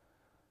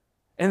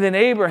 And then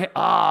Abraham,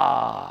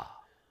 I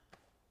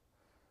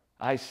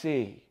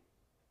see.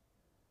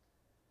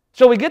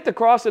 So we get the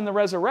cross and the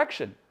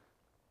resurrection.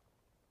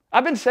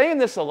 I've been saying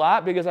this a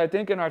lot because I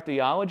think in our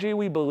theology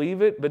we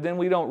believe it, but then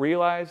we don't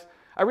realize.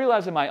 I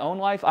realized in my own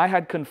life I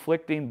had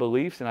conflicting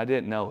beliefs and I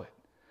didn't know it.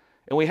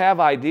 And we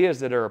have ideas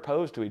that are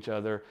opposed to each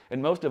other,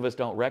 and most of us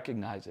don't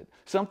recognize it.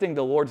 Something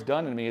the Lord's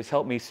done in me has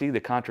helped me see the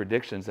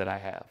contradictions that I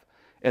have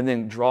and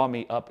then draw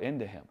me up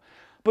into Him.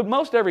 But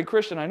most every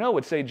Christian I know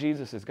would say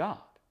Jesus is God.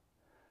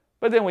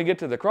 But then we get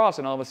to the cross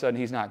and all of a sudden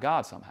He's not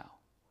God somehow.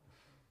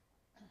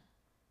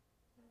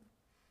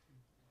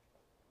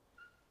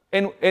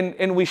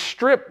 And we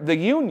strip the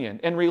union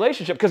and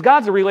relationship, because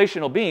God's a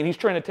relational being. He's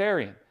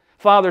Trinitarian.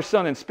 Father,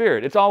 Son, and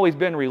Spirit. It's always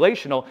been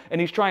relational,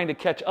 and He's trying to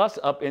catch us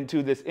up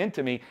into this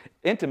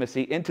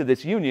intimacy, into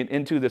this union,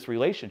 into this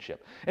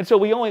relationship. And so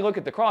we only look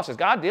at the cross as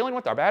God dealing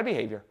with our bad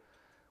behavior.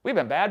 We've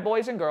been bad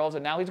boys and girls,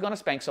 and now He's going to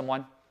spank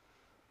someone.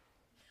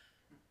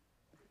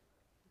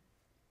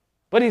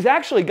 But He's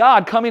actually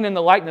God coming in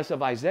the likeness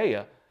of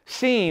Isaiah,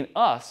 seeing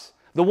us,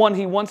 the one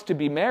He wants to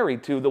be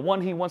married to, the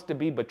one He wants to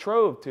be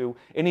betrothed to,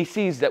 and He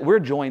sees that we're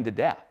joined to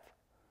death.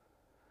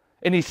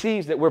 And He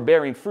sees that we're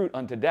bearing fruit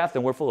unto death,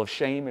 and we're full of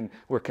shame, and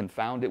we're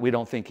confounded. We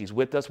don't think He's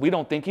with us. We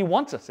don't think He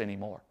wants us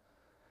anymore.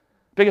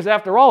 Because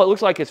after all, it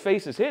looks like His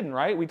face is hidden,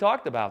 right? We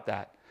talked about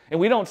that. And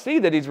we don't see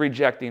that He's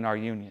rejecting our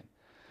union.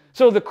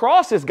 So the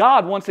cross is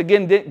God once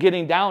again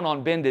getting down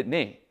on bended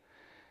knee.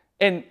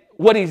 And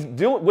what he's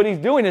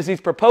doing is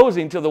He's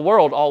proposing to the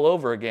world all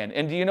over again.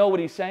 And do you know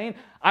what He's saying?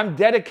 I'm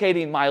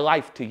dedicating my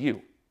life to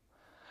you.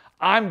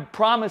 I'm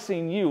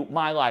promising you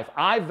my life.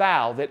 I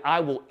vow that I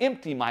will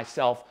empty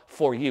myself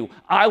for you.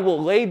 I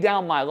will lay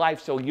down my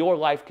life so your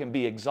life can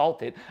be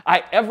exalted.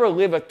 I ever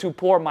liveth to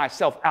pour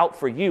myself out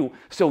for you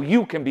so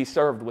you can be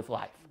served with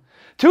life.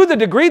 To the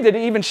degree that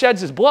He even sheds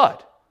His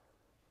blood.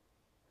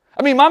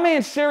 I mean, my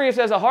man's serious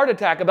as a heart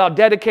attack about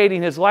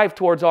dedicating his life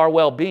towards our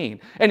well-being.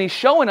 And he's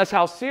showing us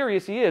how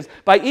serious he is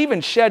by even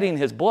shedding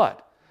his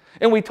blood.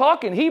 And we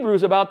talk in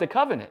Hebrews about the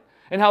covenant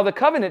and how the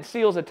covenant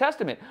seals a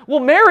testament. Well,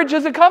 marriage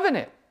is a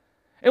covenant.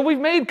 And we've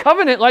made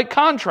covenant like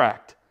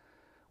contract.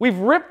 We've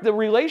ripped the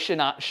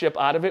relationship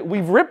out of it.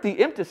 We've ripped the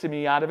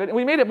intimacy out of it. And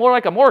we made it more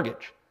like a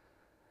mortgage.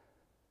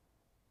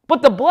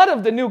 But the blood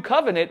of the new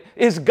covenant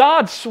is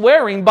God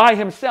swearing by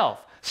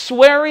himself.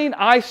 Swearing,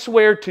 I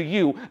swear to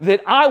you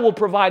that I will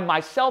provide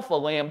myself a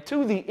lamb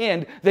to the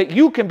end that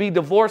you can be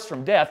divorced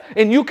from death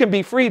and you can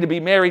be free to be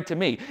married to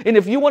me. And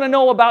if you want to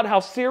know about how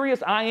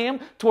serious I am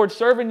towards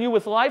serving you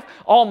with life,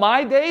 all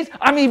my days,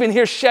 I'm even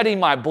here shedding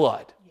my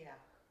blood. Yeah.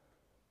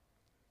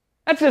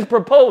 That's his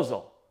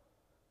proposal.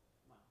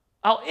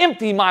 I'll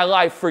empty my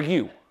life for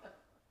you.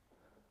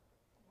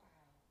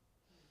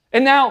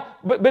 And now,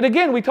 but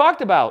again, we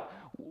talked about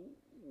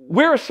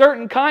we're a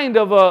certain kind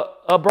of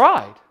a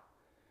bride.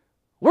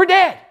 We're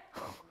dead.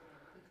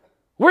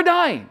 We're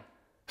dying.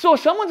 So if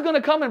someone's going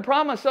to come and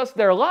promise us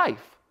their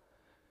life,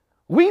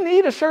 we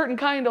need a certain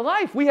kind of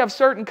life. We have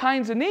certain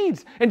kinds of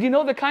needs. And do you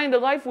know the kind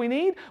of life we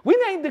need? We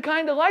need the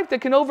kind of life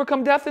that can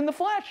overcome death in the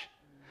flesh.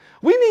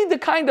 We need the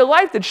kind of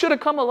life that should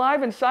have come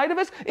alive inside of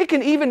us. It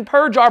can even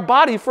purge our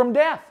body from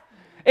death.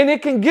 And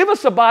it can give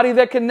us a body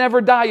that can never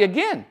die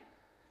again.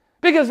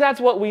 Because that's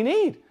what we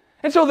need.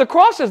 And so the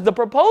cross is the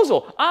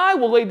proposal. I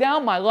will lay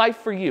down my life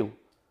for you.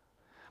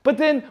 But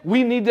then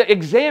we need to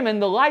examine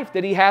the life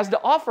that he has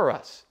to offer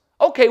us.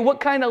 Okay, what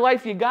kind of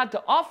life you got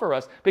to offer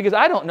us? Because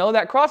I don't know,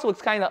 that cross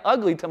looks kind of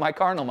ugly to my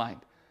carnal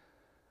mind.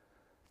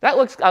 That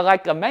looks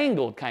like a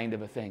mangled kind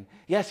of a thing.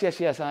 Yes,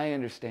 I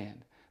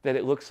understand that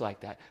it looks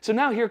like that. So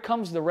now here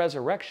comes the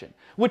resurrection,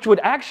 which would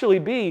actually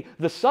be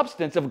the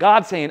substance of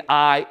God saying,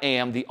 I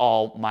am the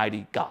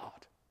Almighty God.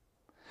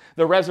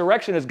 The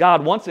resurrection is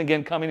God once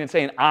again coming and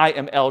saying, I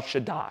am El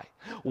Shaddai.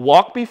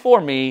 Walk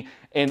before me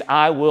and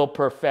I will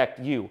perfect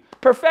you.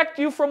 Perfect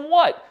you from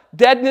what?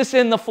 Deadness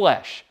in the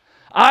flesh.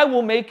 I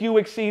will make you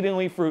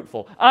exceedingly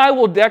fruitful. I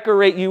will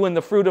decorate you in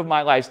the fruit of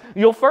my life.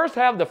 You'll first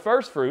have the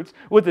first fruits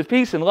with the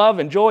peace and love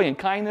and joy and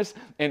kindness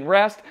and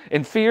rest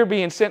and fear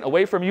being sent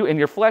away from you and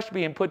your flesh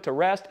being put to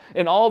rest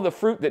and all the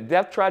fruit that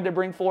death tried to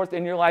bring forth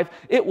in your life,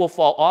 it will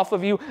fall off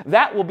of you.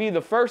 That will be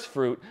the first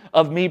fruit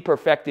of me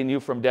perfecting you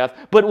from death.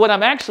 But what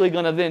I'm actually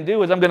going to then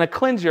do is I'm going to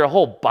cleanse your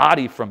whole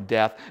body from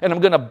death and I'm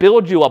going to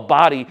build you a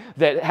body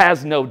that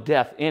has no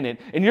death in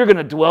it and you're going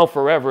to dwell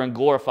forever in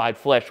glorified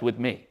flesh with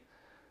me.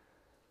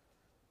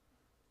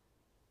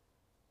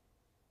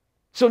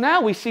 So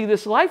now we see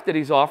this life that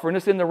he's offering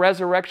us in the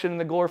resurrection and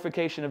the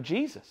glorification of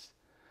Jesus.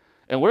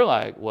 And we're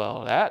like,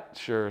 well, that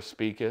sure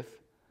speaketh.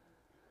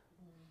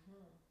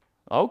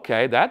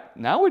 Okay,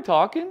 now we're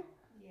talking.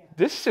 Yeah.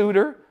 This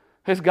suitor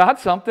has got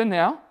something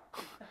now.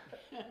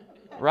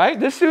 Right?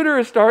 This suitor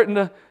is starting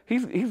to,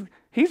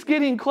 he's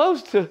getting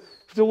close to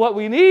what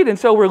we need. And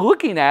so we're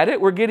looking at it.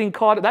 We're getting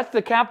caught. That's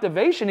the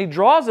captivation. He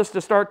draws us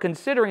to start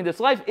considering this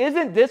life.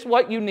 Isn't this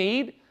what you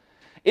need?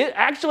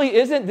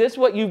 Isn't this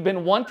what you've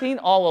been wanting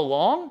all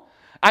along?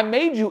 I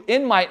made you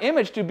in my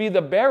image to be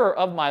the bearer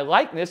of my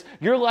likeness.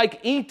 You're like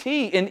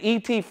E.T. in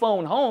E.T.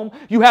 Phone Home.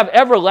 You have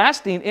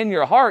everlasting in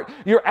your heart.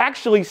 You're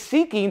actually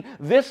seeking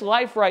this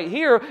life right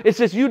here. It's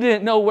just you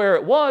didn't know where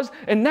it was.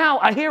 And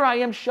now here I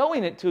am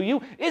showing it to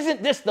you.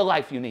 Isn't this the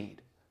life you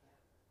need?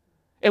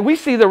 And we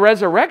see the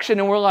resurrection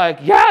and we're like,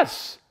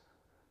 yes.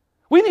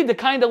 We need the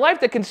kind of life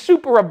that can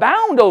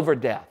superabound over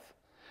death.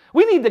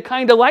 We need the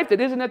kind of life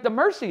that isn't at the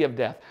mercy of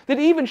death, that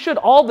even should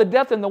all the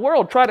death in the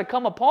world try to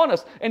come upon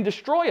us and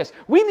destroy us,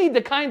 we need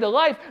the kind of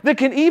life that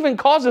can even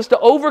cause us to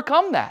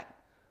overcome that.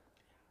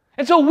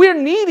 And so we're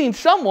needing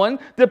someone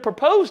to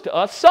propose to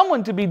us,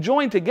 someone to be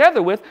joined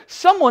together with,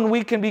 someone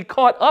we can be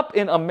caught up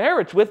in a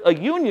marriage with, a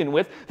union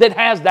with, that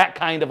has that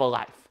kind of a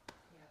life.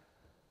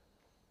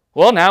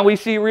 Well, now we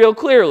see real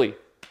clearly,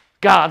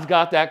 God's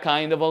got that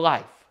kind of a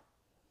life.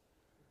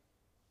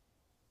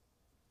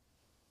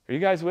 Are you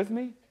guys with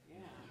me?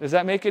 Does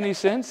that make any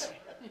sense?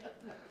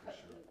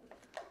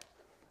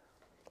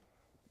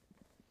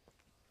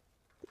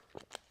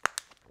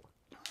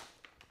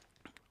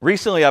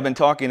 Recently, I've been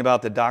talking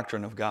about the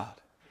doctrine of God.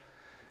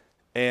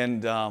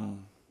 And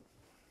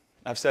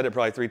I've said it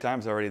probably 3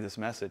 times already, this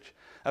message.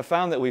 I've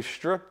found that we've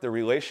stripped the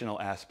relational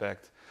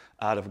aspect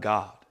out of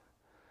God.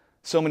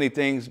 So many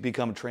things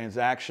become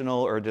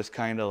transactional or just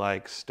kind of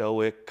like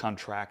stoic,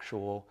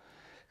 contractual.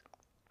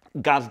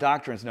 God's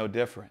doctrine is no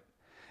different.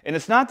 And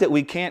it's not that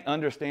we can't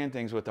understand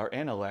things with our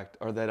intellect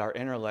or that our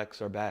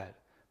intellects are bad.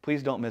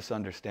 Please don't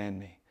misunderstand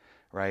me,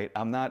 right?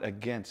 I'm not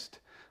against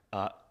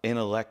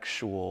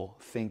intellectual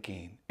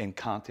thinking and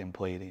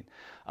contemplating.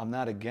 I'm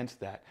not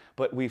against that.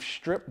 But we've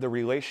stripped the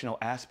relational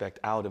aspect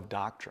out of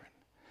doctrine.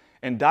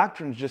 And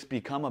doctrines just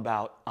become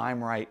about,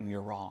 I'm right and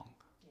you're wrong.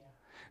 Yeah.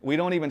 We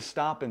don't even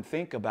stop and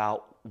think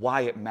about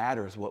why it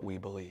matters what we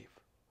believe.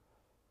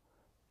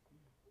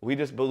 We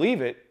just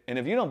believe it, and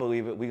if you don't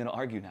believe it, we're going to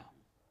argue now.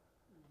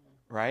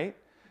 Right?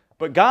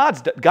 But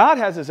God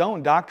has his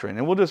own doctrine.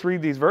 And we'll just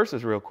read these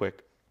verses real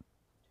quick.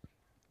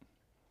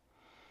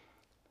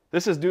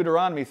 This is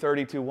Deuteronomy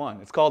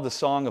 32:1. It's called the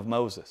Song of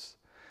Moses.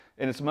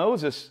 And it's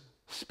Moses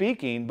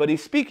speaking, but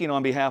he's speaking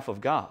on behalf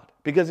of God.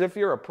 Because if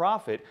you're a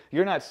prophet,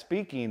 you're not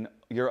speaking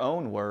your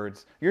own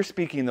words. You're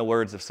speaking the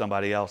words of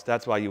somebody else.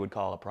 That's why you would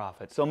call a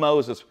prophet. So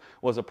Moses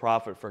was a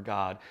prophet for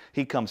God.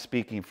 He comes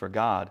speaking for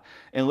God.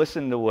 And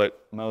listen to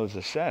what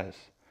Moses says.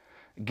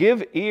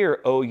 Give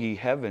ear, O ye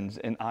heavens,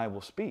 and I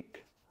will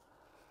speak.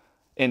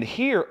 And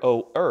hear,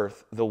 O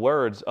earth, the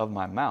words of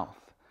my mouth.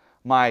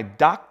 My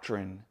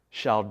doctrine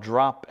shall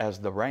drop as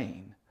the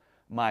rain.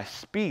 My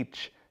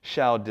speech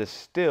shall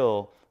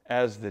distill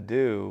as the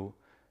dew.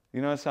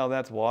 You notice how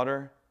that's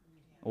water?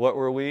 What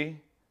were we?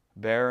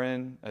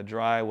 Barren, a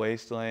dry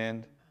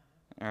wasteland.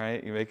 All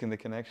right, you making the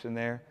connection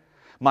there?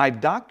 My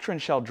doctrine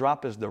shall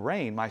drop as the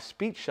rain. My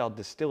speech shall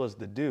distill as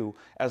the dew,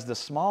 as the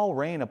small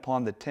rain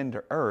upon the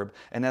tender herb,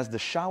 and as the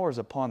showers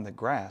upon the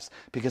grass,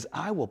 because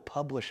I will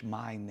publish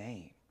my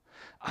name.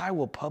 I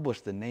will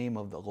publish the name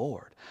of the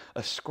Lord.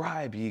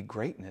 Ascribe ye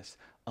greatness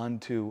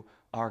unto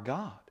our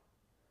God.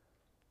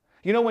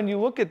 You know, when you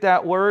look at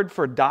that word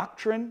for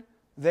doctrine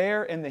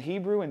there in the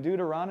Hebrew in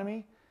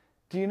Deuteronomy,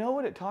 do you know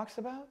what it talks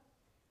about?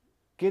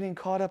 Getting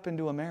caught up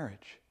into a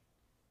marriage.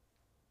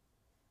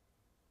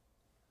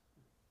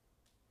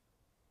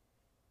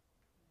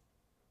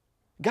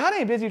 God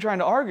ain't busy trying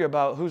to argue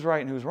about who's right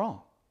and who's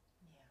wrong.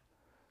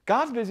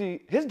 God's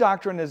busy, his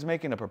doctrine is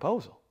making a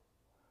proposal.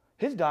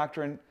 His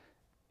doctrine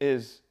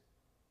is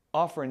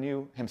offering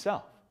you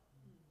himself.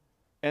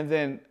 And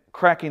then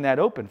cracking that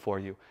open for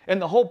you. And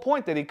the whole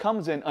point that he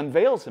comes and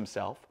unveils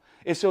himself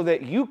is so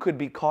that you could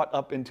be caught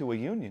up into a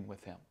union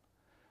with him.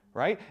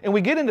 Right? And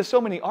we get into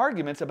so many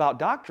arguments about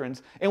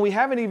doctrines, and we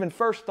haven't even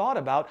first thought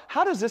about,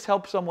 how does this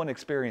help someone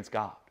experience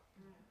God?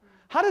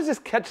 How does this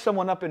catch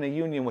someone up in a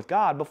union with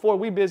God before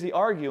we busy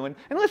arguing?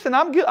 And listen,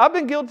 I've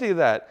been guilty of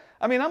that.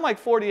 I mean, I'm like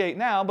 48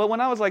 now, but when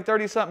I was like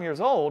 30-something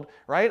years old,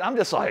 right, I'm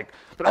just like,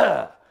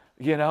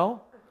 you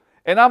know?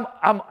 And I'm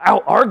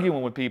out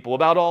arguing with people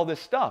about all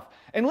this stuff.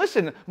 And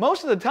listen,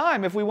 most of the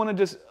time, if we want to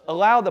just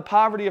allow the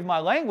poverty of my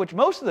language,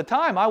 most of the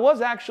time I was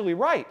actually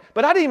right.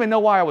 But I didn't even know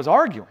why I was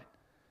arguing.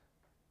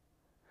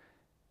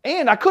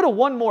 And I could have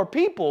won more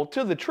people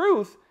to the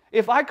truth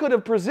if I could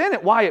have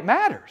presented why it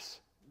matters.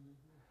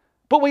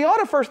 But we ought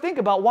to first think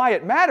about why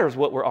it matters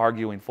what we're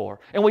arguing for.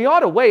 And we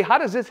ought to weigh, how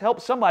does this help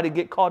somebody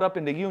get caught up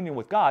into union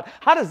with God?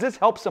 How does this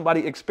help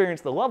somebody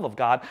experience the love of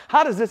God?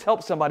 How does this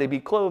help somebody be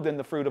clothed in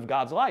the fruit of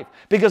God's life?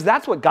 Because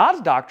that's what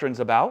God's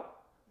doctrine's about.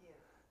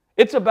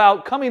 It's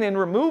about coming and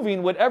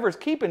removing whatever's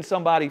keeping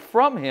somebody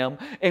from him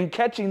and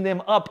catching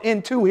them up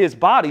into his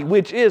body,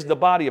 which is the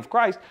body of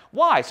Christ.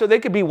 Why? So they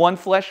could be one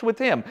flesh with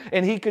him.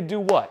 And he could do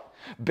what?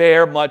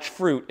 Bear much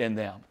fruit in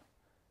them.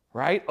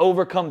 Right?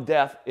 Overcome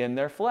death in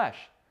their flesh.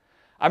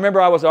 I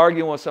remember I was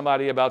arguing with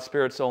somebody about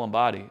spirit, soul, and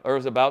body, or it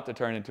was about to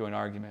turn into an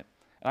argument.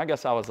 And I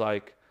guess I was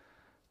like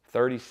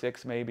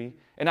 36 maybe.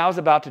 And I was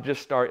about to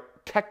just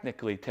start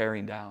technically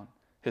tearing down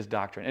his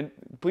doctrine. And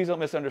please don't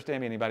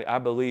misunderstand me, anybody. I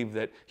believe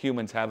that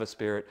humans have a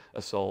spirit,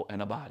 a soul,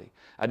 and a body.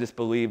 I just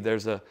believe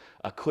there's a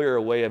clearer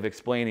way of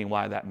explaining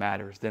why that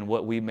matters than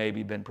what we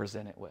maybe been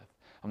presented with.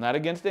 I'm not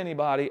against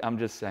anybody. I'm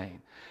just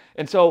saying.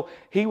 And so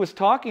he was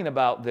talking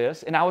about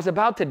this, and I was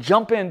about to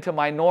jump into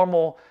my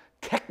normal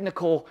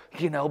technical,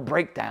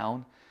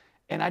 breakdown.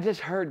 And I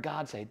just heard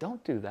God say,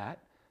 don't do that.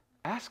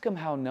 Ask him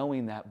how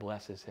knowing that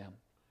blesses him.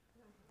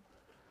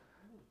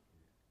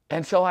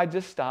 And so I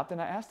just stopped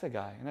and I asked the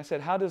guy, and I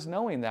said, how does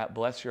knowing that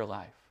bless your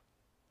life?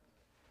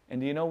 And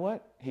do you know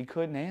what? He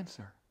couldn't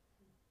answer.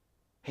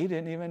 He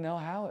didn't even know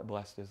how it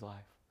blessed his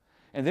life.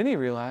 And then he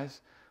realized,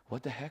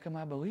 what the heck am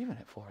I believing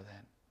it for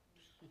then?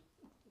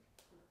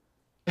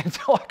 And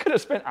so I could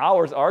have spent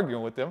hours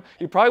arguing with him.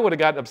 He probably would have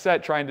gotten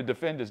upset trying to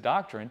defend his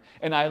doctrine.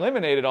 And I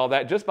eliminated all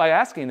that just by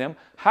asking him,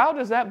 how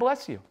does that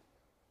bless you?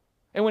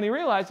 And when he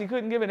realized he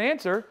couldn't give an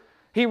answer,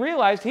 he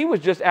realized he was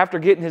just after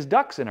getting his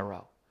ducks in a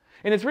row.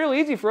 And it's real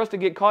easy for us to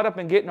get caught up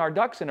in getting our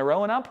ducks in a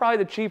row, and I'm probably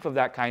the chief of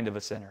that kind of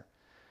a sinner.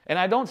 And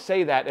I don't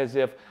say that as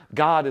if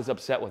God is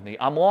upset with me.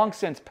 I'm long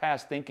since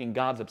past thinking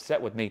God's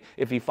upset with me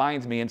if he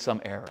finds me in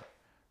some error,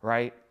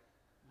 right?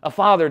 A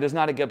father does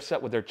not get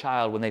upset with their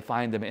child when they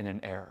find them in an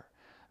error.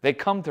 They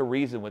come to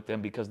reason with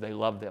them because they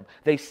love them.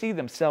 They see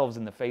themselves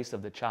in the face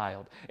of the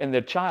child, and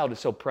the child is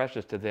so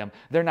precious to them,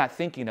 they're not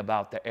thinking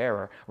about the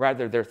error.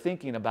 Rather, they're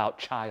thinking about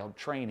child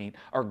training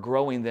or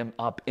growing them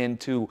up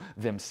into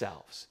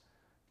themselves,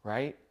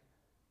 right?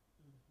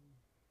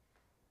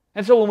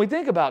 And so when we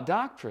think about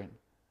doctrine,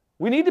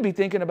 we need to be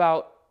thinking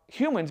about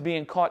humans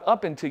being caught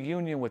up into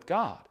union with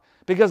God,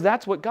 because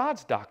that's what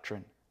God's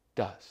doctrine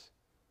does.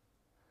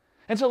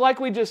 And so like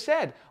we just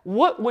said,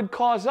 what would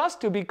cause us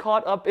to be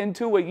caught up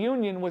into a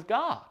union with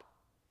God?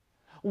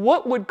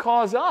 What would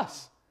cause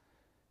us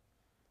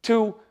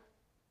to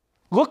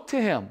look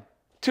to him,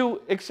 to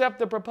accept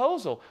the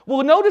proposal?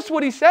 Well, notice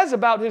what he says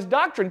about his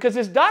doctrine, because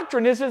his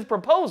doctrine is his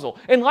proposal.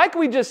 And like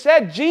we just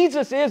said,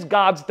 Jesus is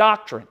God's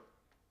doctrine.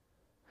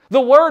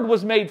 The Word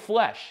was made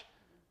flesh.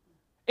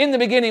 In the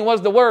beginning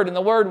was the Word, and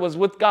the Word was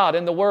with God,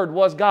 and the Word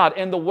was God,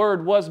 and the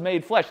Word was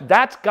made flesh.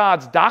 That's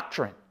God's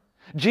doctrine.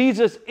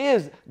 Jesus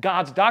is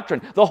God's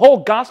doctrine. The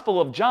whole Gospel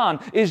of John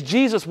is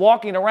Jesus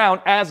walking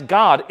around as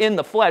God in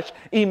the flesh,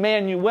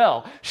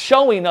 Emmanuel,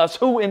 showing us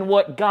who and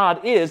what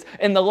God is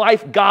and the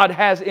life God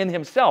has in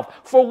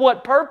himself. For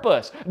what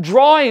purpose?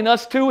 Drawing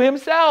us to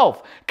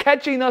himself,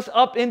 catching us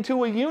up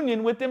into a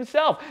union with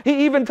himself.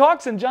 He even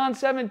talks in John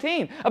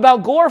 17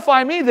 about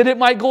glorify me that it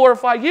might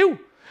glorify you.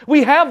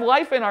 We have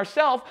life in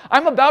ourselves.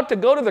 I'm about to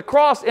go to the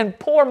cross and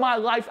pour my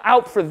life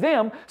out for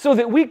them so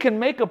that we can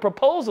make a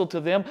proposal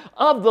to them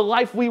of the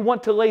life we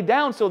want to lay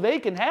down so they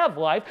can have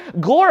life.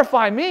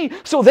 Glorify me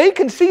so they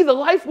can see the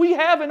life we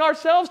have in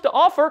ourselves to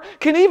offer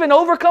can even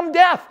overcome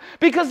death,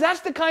 because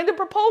that's the kind of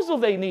proposal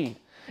they need.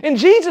 And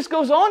Jesus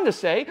goes on to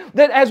say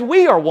that as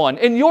we are one,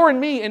 and you're in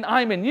me and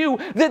I'm in you,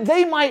 that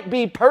they might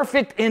be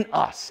perfect in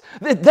us,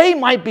 that they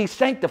might be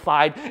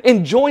sanctified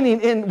in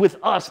joining in with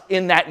us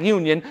in that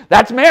union.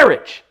 That's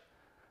marriage.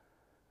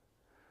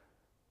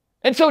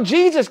 And so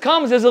Jesus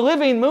comes as a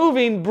living,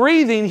 moving,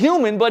 breathing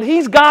human, but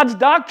he's God's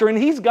doctrine,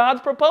 he's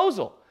God's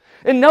proposal.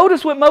 And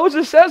notice what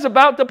Moses says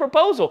about the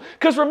proposal.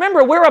 Because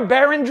remember, we're a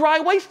barren, dry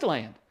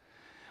wasteland.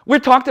 We're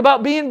talked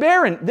about being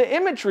barren, the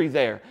imagery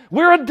there.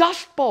 We're a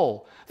dust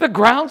bowl. The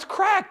ground's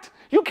cracked.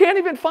 You can't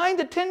even find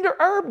a tender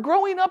herb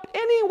growing up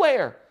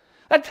anywhere.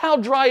 That's how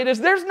dry it is.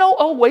 There's no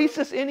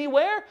oasis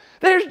anywhere.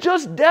 There's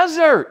just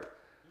desert.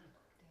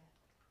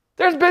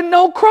 There's been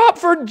no crop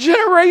for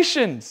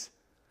generations.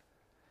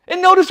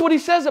 And notice what he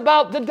says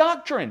about the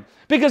doctrine.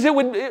 Because it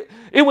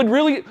would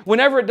really,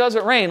 whenever it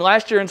doesn't rain,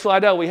 last year in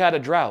Slidell we had a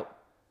drought.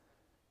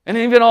 And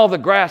even all the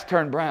grass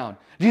turned brown.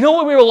 Do you know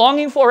what we were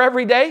longing for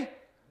every day?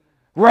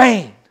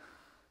 Rain.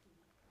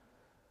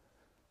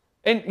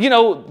 And, you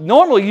know,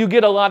 normally you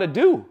get a lot of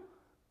dew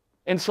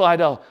in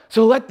Slidell.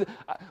 So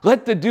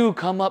let the dew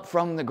come up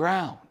from the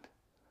ground.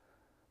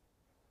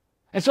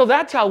 And so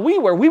that's how we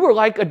were. We were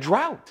like a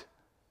drought.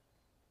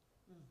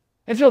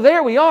 And so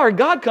there we are.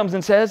 God comes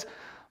and says,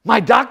 my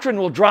doctrine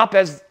will drop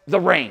as the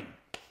rain.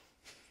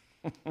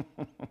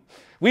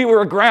 We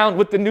were a ground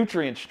with the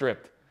nutrients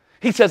stripped.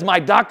 He says, my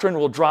doctrine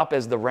will drop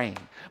as the rain.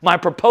 My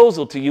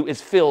proposal to you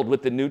is filled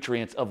with the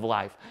nutrients of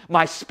life.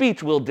 My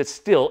speech will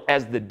distill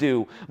as the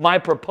dew. My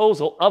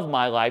proposal of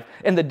my life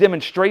and the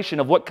demonstration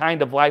of what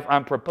kind of life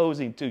I'm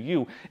proposing to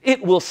you,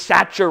 it will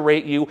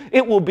saturate you.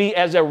 It will be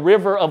as a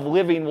river of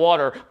living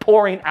water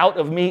pouring out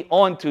of me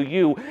onto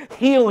you,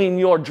 healing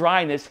your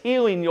dryness,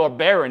 healing your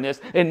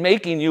barrenness, and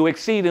making you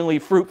exceedingly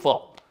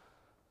fruitful.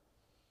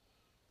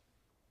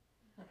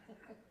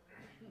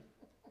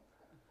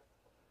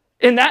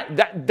 And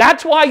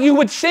that's why you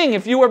would sing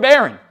if you were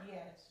barren.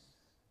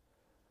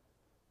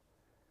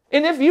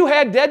 And if you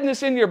had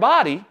deadness in your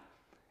body,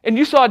 and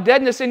you saw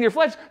deadness in your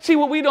flesh, see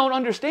what we don't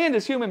understand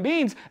as human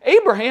beings,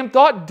 Abraham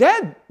thought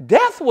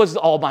death was the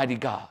Almighty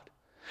God.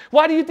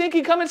 Why do you think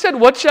he come and said,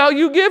 what shall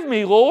you give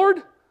me,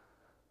 Lord?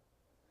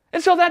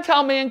 And so that's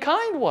how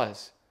mankind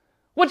was.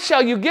 What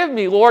shall you give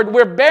me, Lord?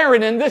 We're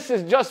barren, and this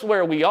is just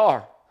where we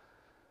are.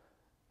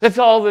 That's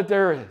all that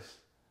there is.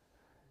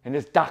 And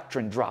his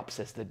doctrine drops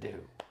as the dew.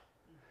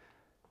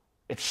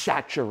 It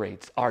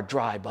saturates our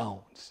dry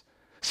bones.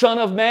 Son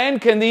of man,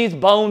 can these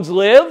bones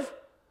live?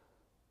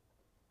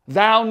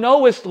 Thou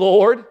knowest,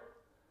 Lord.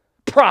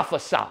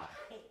 Prophesy.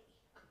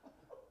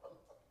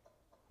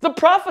 The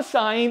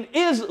prophesying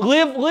is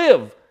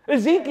live.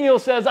 Ezekiel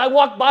says, I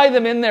walked by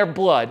them in their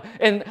blood,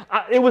 and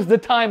it was the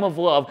time of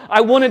love.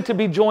 I wanted to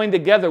be joined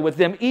together with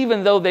them,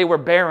 even though they were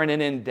barren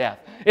and in death.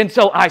 And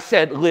so I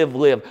said,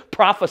 live.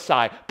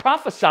 Prophesy.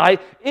 Prophesy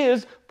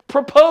is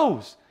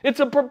propose. It's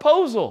a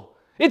proposal.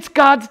 It's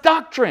God's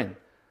doctrine.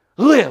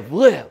 Live.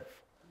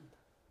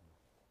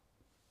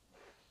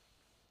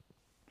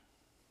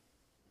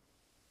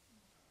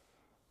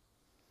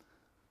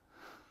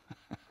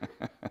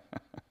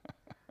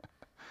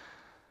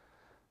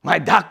 My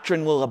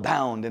doctrine will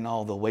abound in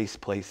all the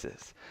waste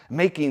places,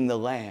 making the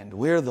land,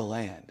 we're the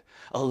land,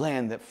 a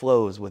land that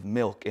flows with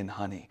milk and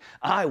honey.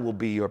 I will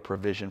be your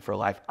provision for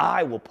life.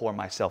 I will pour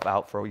myself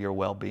out for your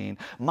well-being.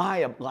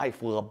 My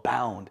life will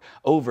abound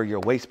over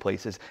your waste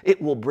places.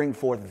 It will bring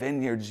forth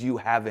vineyards you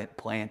haven't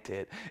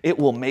planted. It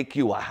will make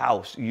you a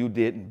house you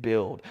didn't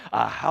build,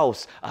 a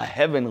house, a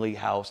heavenly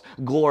house,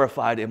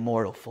 glorified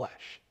immortal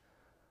flesh.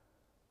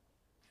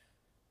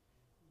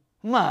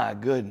 My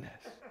goodness.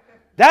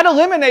 That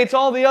eliminates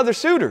all the other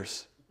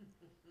suitors.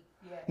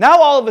 Now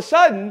all of a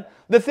sudden,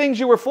 the things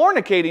you were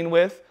fornicating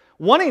with,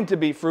 wanting to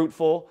be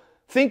fruitful,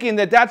 thinking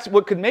that that's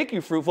what could make you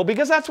fruitful,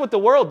 because that's what the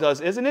world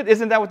does, isn't it?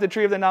 Isn't that what the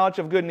tree of the knowledge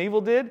of good and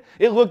evil did?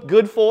 It looked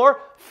good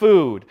for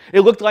food.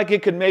 It looked like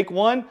it could make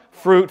one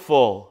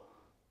fruitful.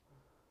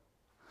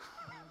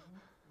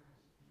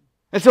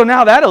 And so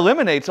now that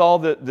eliminates all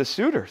the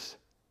suitors.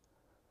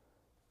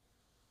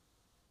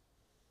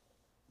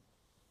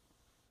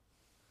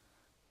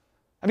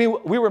 I mean,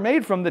 we were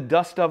made from the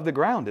dust of the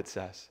ground, it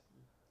says.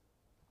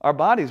 Our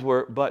bodies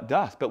were but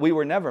dust, but we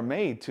were never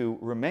made to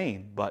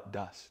remain but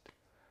dust.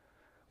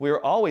 We are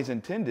always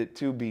intended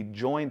to be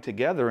joined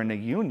together in a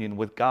union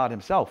with God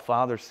himself,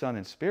 Father, Son,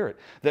 and Spirit,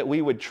 that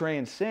we would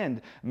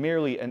transcend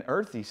merely an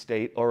earthly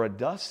state or a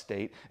dust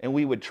state, and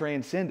we would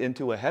transcend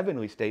into a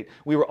heavenly state.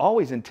 We were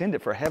always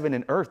intended for heaven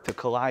and earth to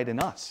collide in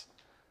us.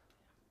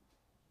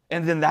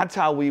 And then that's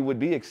how we would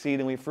be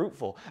exceedingly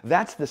fruitful.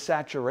 That's the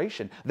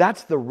saturation.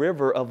 That's the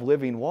river of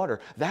living water.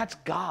 That's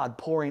God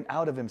pouring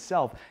out of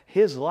himself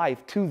his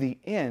life to the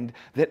end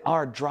that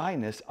our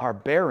dryness, our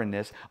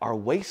barrenness, our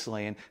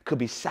wasteland could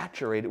be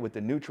saturated with the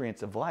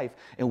nutrients of life,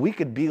 and we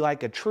could be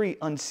like a tree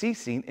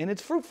unceasing in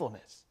its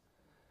fruitfulness.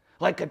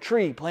 Like a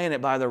tree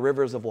planted by the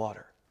rivers of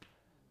water.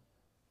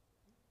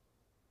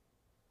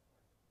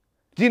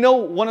 Do you know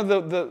one of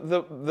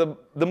the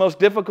most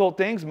difficult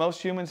things most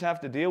humans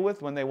have to deal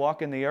with when they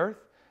walk in the earth?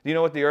 Do you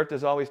know what the earth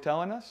is always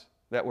telling us?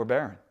 That we're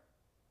barren.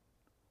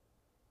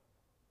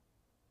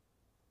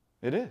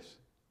 It is.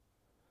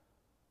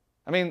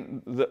 I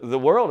mean, the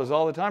world is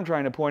all the time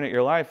trying to point at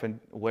your life and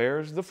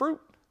where's the fruit?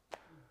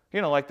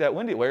 You know, like that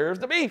Wendy, where's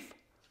the beef?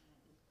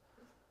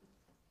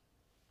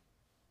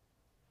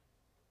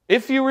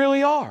 If you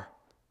really are.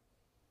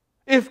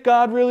 If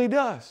God really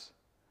does.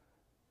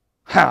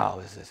 How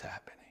is this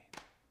happening?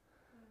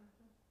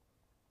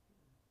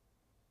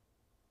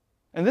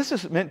 And this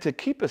is meant to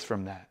keep us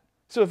from that.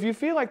 So if you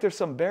feel like there's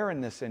some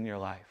barrenness in your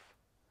life,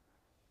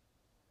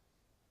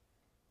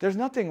 there's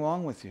nothing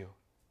wrong with you.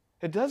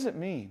 It doesn't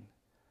mean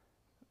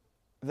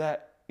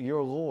that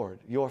your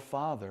Lord, your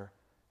Father,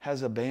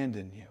 has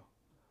abandoned you.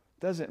 It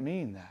doesn't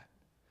mean that.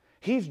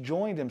 He's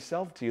joined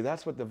himself to you.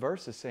 That's what the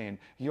verse is saying.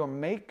 Your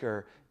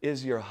Maker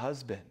is your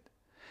husband.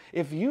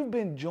 If you've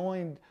been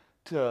joined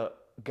to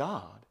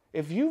God,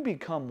 if you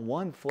become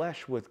one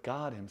flesh with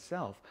God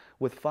himself,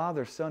 with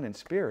Father, Son, and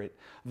Spirit,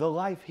 the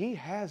life he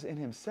has in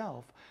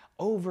himself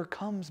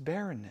overcomes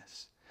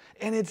barrenness.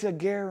 And it's a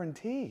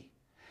guarantee.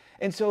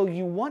 And so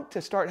you want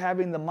to start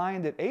having the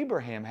mind that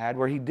Abraham had,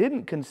 where he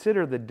didn't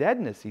consider the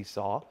deadness he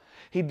saw.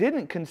 He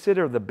didn't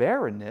consider the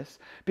barrenness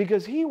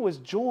because he was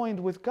joined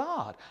with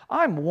God.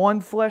 I'm one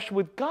flesh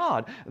with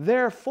God.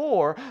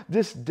 Therefore,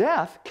 this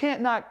death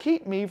can't not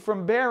keep me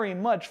from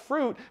bearing much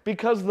fruit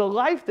because the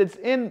life that's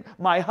in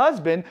my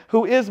husband,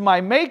 who is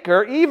my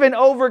Maker, even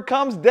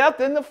overcomes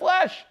death in the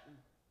flesh.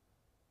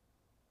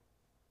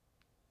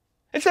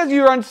 It says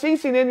you're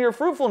unceasing in your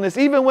fruitfulness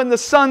even when the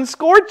sun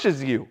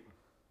scorches you.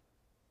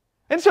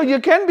 And so you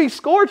can be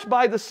scorched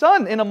by the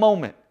sun in a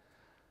moment.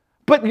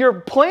 But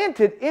you're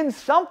planted in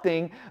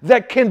something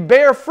that can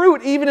bear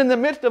fruit even in the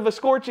midst of a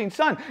scorching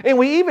sun. And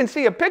we even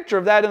see a picture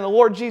of that in the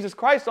Lord Jesus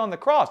Christ on the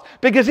cross.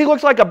 Because he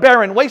looks like a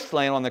barren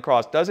wasteland on the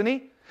cross, doesn't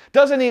he?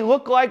 Doesn't he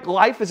look like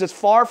life is as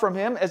far from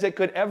him as it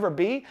could ever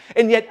be?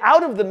 And yet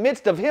out of the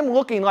midst of him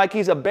looking like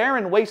he's a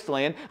barren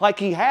wasteland, like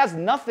he has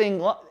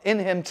nothing in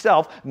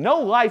himself, no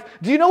life,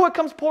 do you know what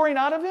comes pouring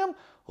out of him?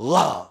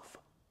 Love.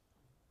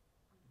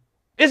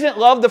 Isn't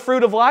love the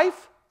fruit of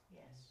life?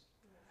 Yes.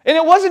 And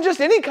it wasn't just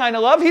any kind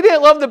of love. He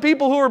didn't love the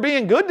people who were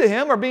being good to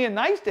him or being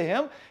nice to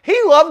him. He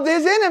loved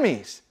his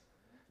enemies.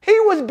 He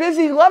was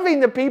busy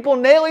loving the people,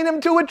 nailing them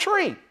to a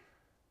tree.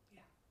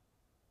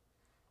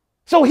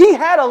 So he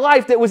had a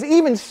life that was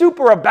even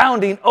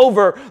superabounding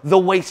over the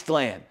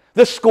wasteland,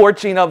 the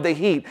scorching of the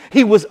heat.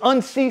 He was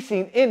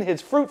unceasing in his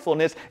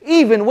fruitfulness,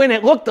 even when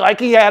it looked like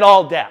he had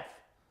all death.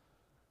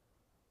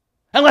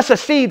 Unless a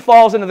seed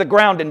falls into the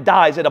ground and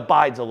dies, it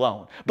abides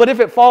alone. But if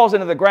it falls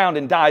into the ground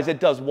and dies, it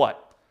does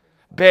what?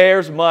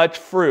 Bears much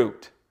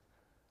fruit.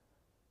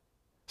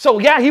 So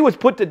yeah, he was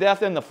put to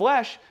death in the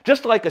flesh,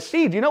 just like a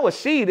seed. You know, a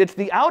seed, it's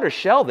the outer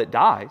shell that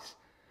dies.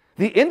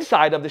 The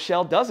inside of the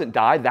shell doesn't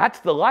die. That's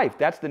the life.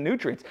 That's the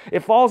nutrients. It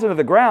falls into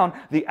the ground,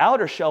 the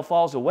outer shell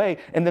falls away,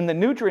 and then the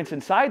nutrients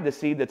inside the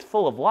seed that's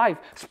full of life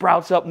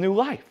sprouts up new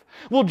life.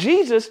 Well,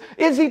 Jesus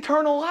is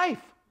eternal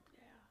life.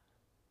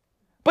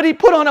 But he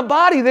put on a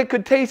body that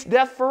could taste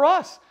death for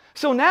us.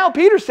 So now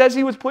Peter says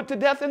he was put to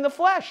death in the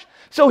flesh.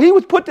 So he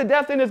was put to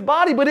death in his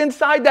body, but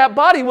inside that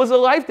body was a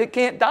life that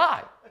can't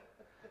die.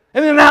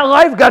 And then that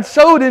life got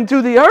sowed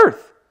into the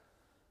earth.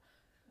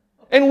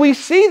 And we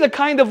see the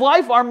kind of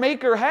life our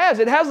Maker has.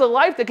 It has a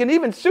life that can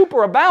even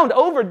superabound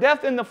over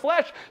death in the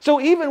flesh.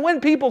 So even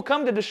when people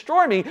come to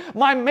destroy me,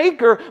 my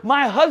Maker,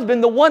 my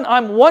husband, the one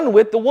I'm one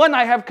with, the one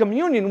I have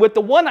communion with,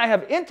 the one I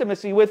have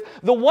intimacy with,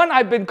 the one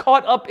I've been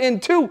caught up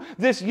into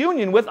this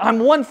union with, I'm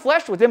one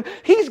flesh with him.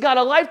 He's got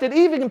a life that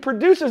even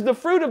produces the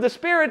fruit of the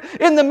Spirit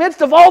in the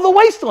midst of all the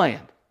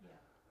wasteland.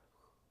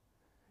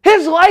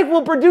 His life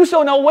will produce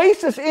an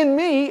oasis in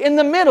me in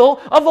the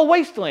middle of a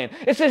wasteland.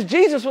 It says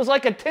Jesus was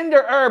like a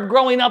tender herb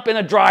growing up in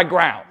a dry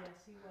ground.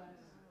 Yes, he was.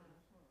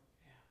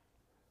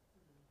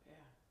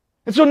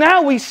 And so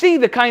now we see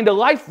the kind of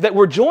life that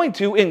we're joined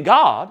to in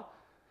God.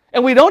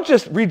 And we don't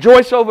just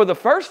rejoice over the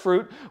first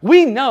fruit.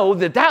 We know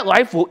that that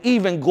life will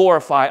even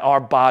glorify our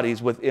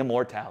bodies with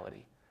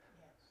immortality.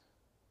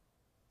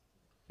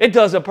 It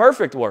does a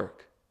perfect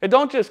work. It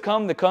don't just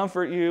come to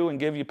comfort you and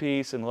give you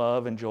peace and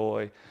love and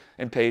joy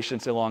and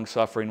patience and long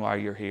suffering while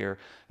you're here.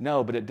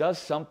 No, but it does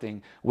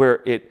something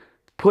where it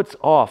puts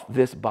off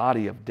this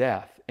body of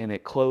death, and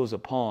it clothes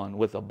upon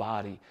with a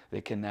body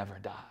that can never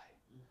die,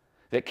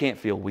 that can't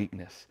feel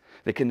weakness,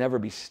 that can never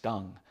be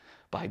stung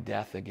by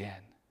death again.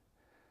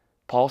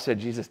 Paul said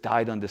Jesus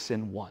died unto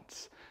sin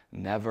once,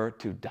 never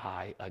to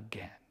die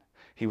again.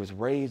 He was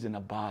raised in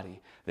a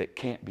body that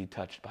can't be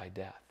touched by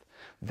death.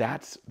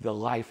 That's the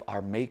life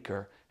our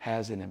Maker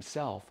has in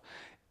himself.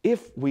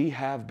 If we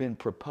have been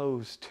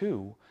proposed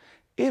to,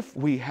 if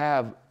we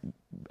have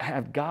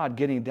God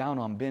getting down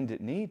on bended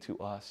knee to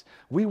us,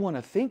 we want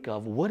to think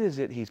of what is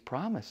it he's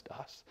promised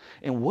us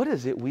and what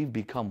is it we've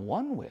become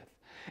one with.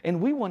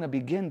 And we want to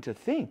begin to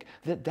think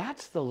that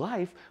that's the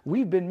life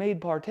we've been made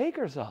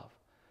partakers of.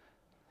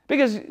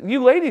 Because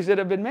you ladies that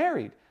have been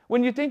married,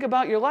 when you think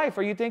about your life,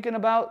 are you thinking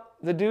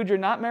about the dude you're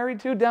not married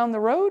to down the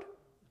road?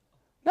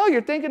 No,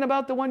 you're thinking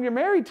about the one you're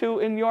married to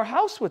in your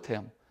house with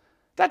him.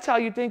 That's how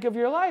you think of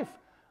your life.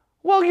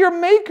 Well, your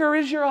Maker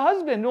is your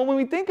husband. When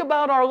we think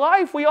about our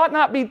life, we ought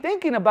not be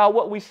thinking about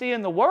what we see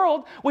in the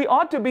world. We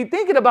ought to be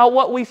thinking about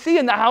what we see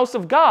in the house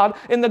of God,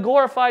 in the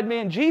glorified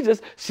man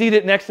Jesus,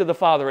 seated next to the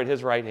Father at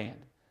his right hand.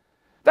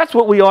 That's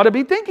what we ought to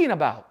be thinking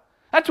about.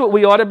 That's what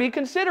we ought to be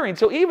considering.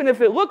 So even if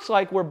it looks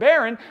like we're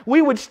barren,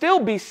 we would still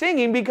be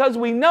singing because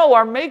we know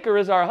our Maker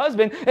is our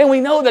husband and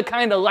we know the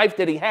kind of life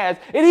that he has.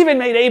 It even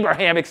made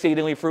Abraham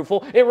exceedingly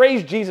fruitful. It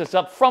raised Jesus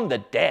up from the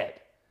dead.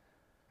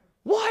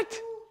 What?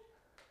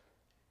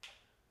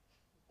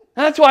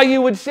 That's why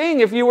you would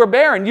sing if you were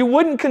barren. You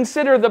wouldn't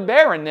consider the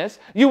barrenness.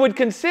 You would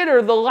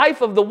consider the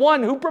life of the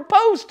one who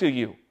proposed to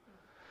you.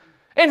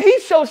 And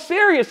he's so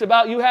serious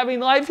about you having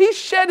life, he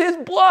shed his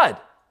blood.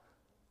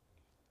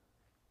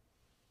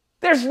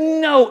 There's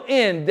no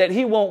end that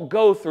he won't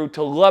go through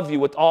to love you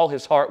with all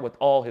his heart, with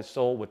all his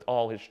soul, with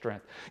all his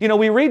strength. You know,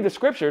 we read the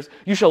scriptures,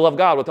 you shall love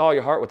God with all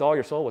your heart, with all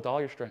your soul, with all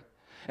your strength.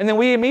 And then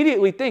we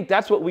immediately think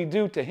that's what we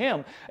do to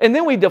him. And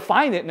then we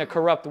define it in a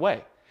corrupt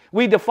way.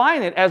 We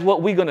define it as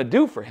what we're going to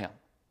do for him.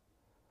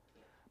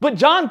 But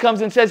John comes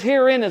and says,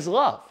 herein is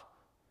love.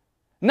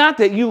 Not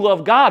that you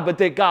love God, but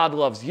that God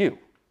loves you.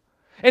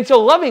 And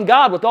so loving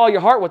God with all your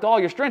heart, with all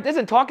your strength,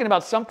 isn't talking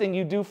about something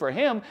you do for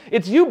him.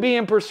 It's you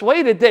being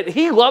persuaded that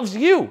he loves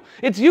you.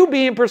 It's you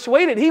being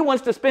persuaded he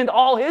wants to spend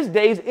all his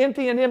days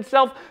emptying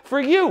himself for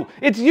you.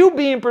 It's you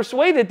being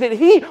persuaded that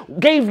he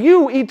gave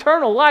you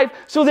eternal life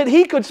so that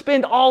he could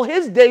spend all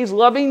his days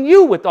loving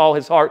you with all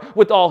his heart,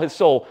 with all his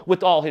soul,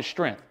 with all his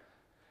strength.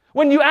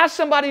 When you ask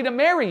somebody to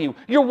marry you,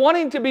 you're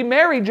wanting to be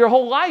married your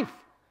whole life.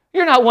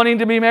 You're not wanting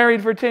to be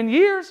married for 10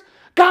 years.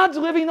 God's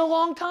living a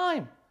long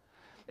time.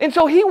 And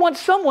so he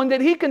wants someone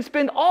that he can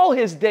spend all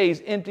his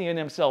days emptying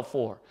himself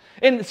for.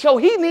 And so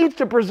he needs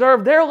to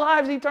preserve their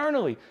lives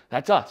eternally.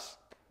 That's us.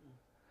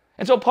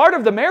 And so part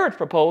of the marriage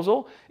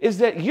proposal is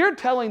that you're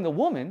telling the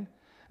woman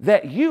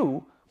that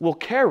you will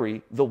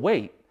carry the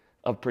weight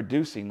of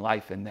producing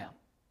life in them.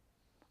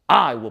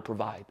 I will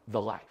provide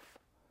the life.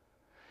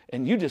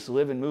 And you just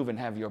live and move and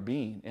have your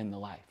being in the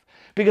life.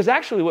 Because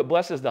actually what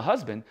blesses the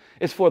husband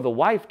is for the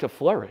wife to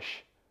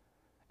flourish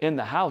in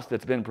the house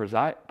that's been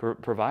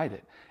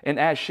provided. And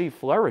as she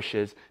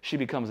flourishes, she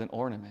becomes an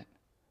ornament.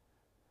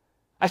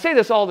 I say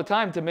this all the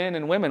time to men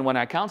and women when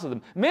I counsel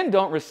them. Men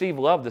don't receive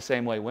love the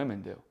same way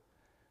women do.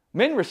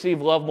 Men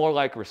receive love more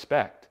like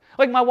respect.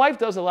 Like my wife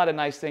does a lot of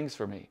nice things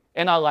for me,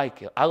 and I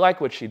like it. I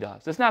like what she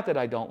does. It's not that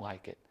I don't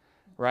like it,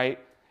 right?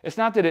 It's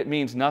not that it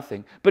means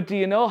nothing. But do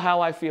you know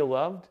how I feel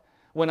loved?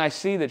 When I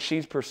see that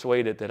she's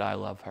persuaded that I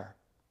love her.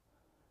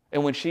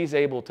 And when she's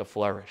able to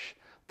flourish,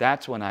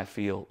 that's when I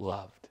feel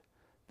loved.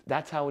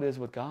 That's how it is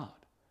with God.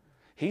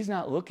 He's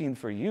not looking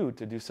for you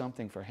to do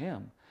something for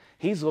him.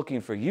 He's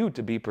looking for you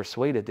to be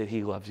persuaded that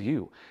he loves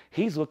you.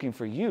 He's looking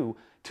for you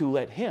to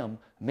let him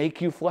make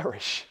you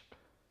flourish.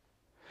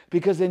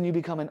 Because then you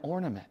become an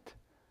ornament,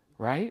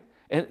 right?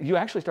 And you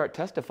actually start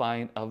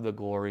testifying of the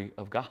glory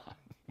of God,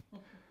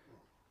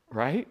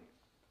 right?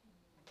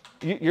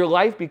 Your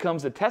life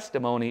becomes a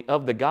testimony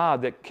of the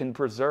God that can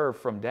preserve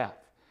from death.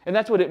 And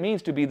that's what it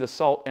means to be the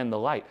salt and the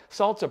light.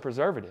 Salt's a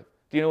preservative.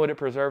 Do you know what it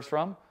preserves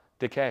from?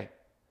 Decay.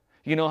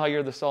 You know how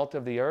you're the salt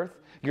of the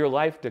earth? Your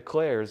life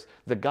declares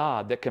the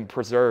God that can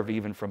preserve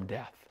even from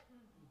death.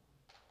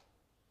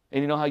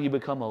 And you know how you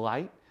become a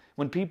light?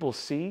 When people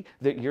see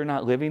that you're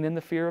not living in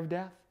the fear of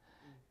death,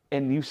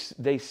 and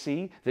they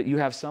see that you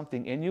have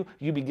something in you,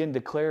 you begin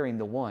declaring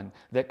the one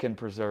that can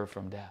preserve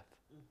from death.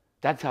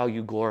 That's how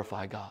you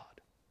glorify God.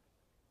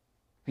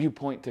 You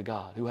point to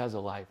God who has a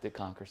life that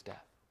conquers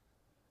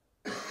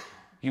death.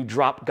 You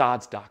drop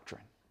God's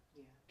doctrine.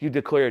 You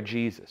declare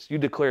Jesus. You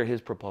declare his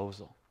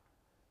proposal.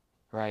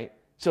 Right?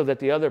 So that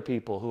the other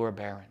people who are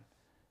barren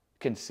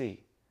can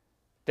see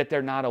that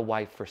they're not a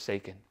wife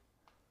forsaken.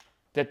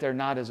 That they're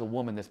not as a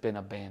woman that's been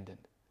abandoned.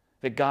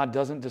 That God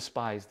doesn't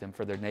despise them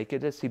for their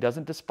nakedness. He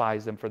doesn't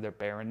despise them for their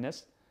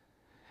barrenness.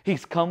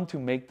 He's come to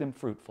make them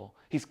fruitful.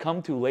 He's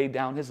come to lay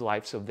down his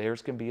life so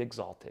theirs can be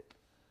exalted.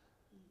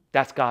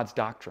 That's God's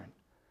doctrine.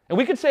 And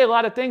we can say a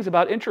lot of things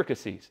about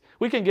intricacies.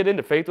 We can get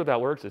into faith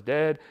without works is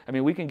dead. I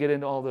mean, we can get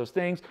into all those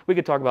things. We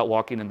could talk about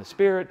walking in the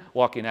Spirit,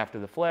 walking after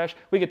the flesh.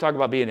 We could talk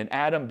about being in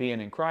Adam,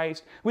 being in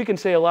Christ. We can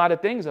say a lot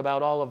of things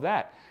about all of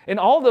that. And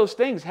all those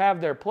things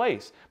have their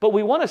place. But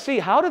we want to see,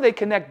 how do they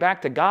connect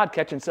back to God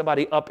catching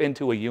somebody up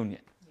into a union?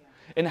 Yeah.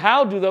 And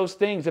how do those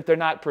things, if they're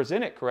not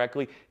presented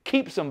correctly,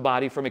 keep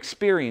somebody from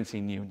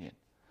experiencing union?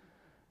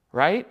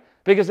 Right?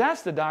 Because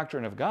that's the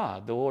doctrine of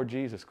God, the Lord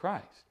Jesus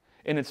Christ.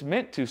 And it's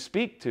meant to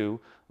speak to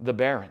the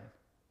barren.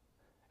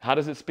 How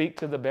does it speak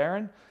to the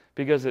barren?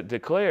 Because it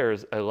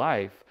declares a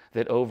life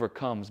that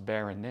overcomes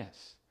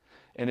barrenness.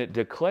 And it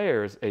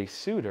declares a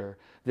suitor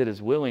that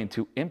is willing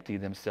to empty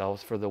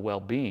themselves for the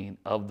well-being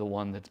of the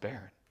one that's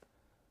barren.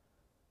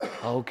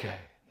 Okay,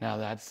 now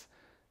that's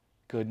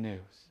good news.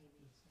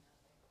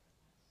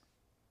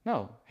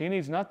 No, he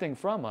needs nothing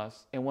from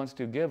us and wants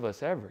to give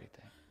us everything.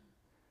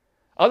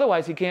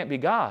 Otherwise, he can't be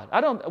God.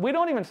 We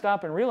don't even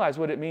stop and realize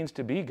what it means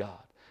to be God.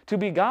 To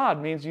be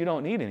God means you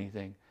don't need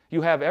anything.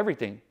 You have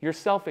everything. You're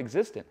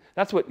self-existent.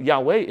 That's what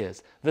Yahweh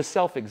is, the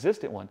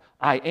self-existent one.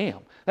 I am.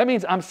 That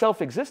means I'm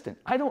self-existent.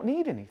 I don't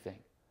need anything.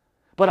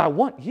 But I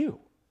want you.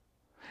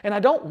 And I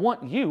don't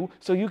want you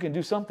so you can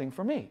do something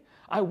for me.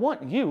 I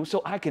want you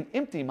so I can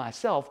empty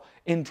myself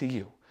into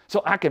you.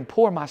 So I can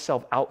pour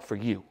myself out for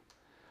you.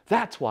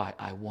 That's why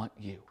I want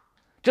you.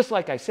 Just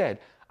like I said,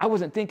 I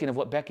wasn't thinking of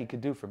what Becky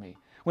could do for me.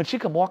 When she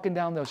come walking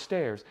down those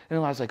stairs, and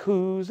I was like,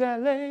 who's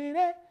that lady?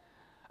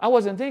 I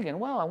wasn't thinking,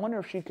 well, I wonder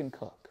if she can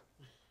cook.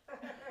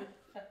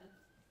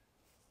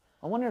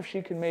 I wonder if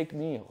she can make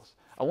meals.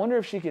 I wonder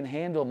if she can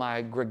handle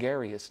my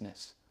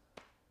gregariousness.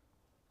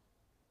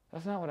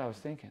 That's not what I was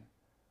thinking.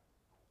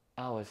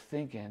 I was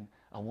thinking,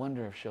 I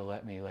wonder if she'll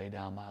let me lay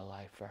down my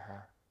life for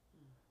her.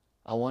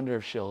 I wonder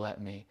if she'll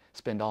let me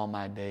spend all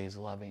my days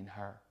loving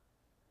her.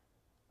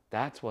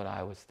 That's what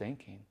I was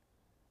thinking.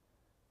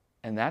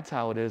 And that's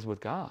how it is with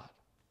God,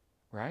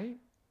 right?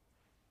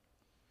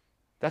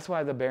 That's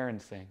why the barren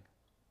sing.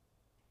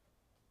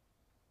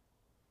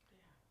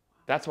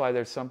 That's why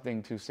there's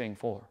something to sing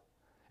for.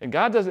 And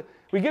God doesn't,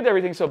 we get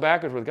everything so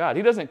backwards with God.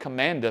 He doesn't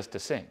command us to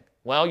sing.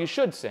 Well, you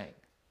should sing.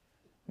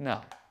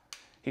 No.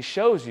 He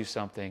shows you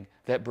something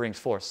that brings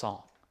forth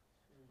song.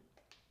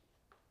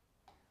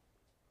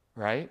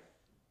 Right?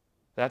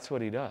 That's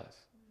what he does.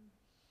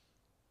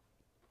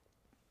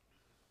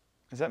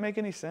 Does that make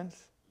any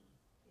sense?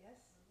 Yes.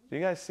 Do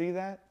you guys see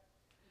that?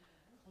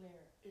 Claire,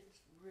 it's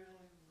really,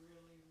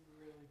 really,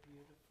 really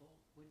beautiful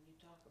when you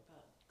talk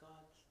about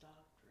God's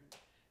doctrine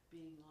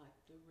being like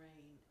the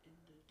rain and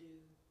the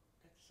dew.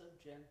 That's so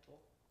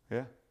gentle.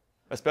 Yeah.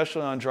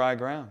 Especially on dry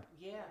ground.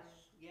 Yes,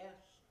 yes.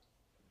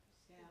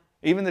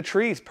 Yeah. Even the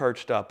trees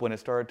perched up when it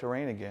started to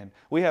rain again.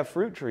 We have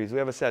fruit trees. We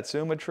have a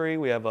satsuma tree.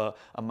 We have a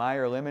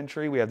Meyer lemon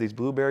tree. We have these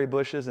blueberry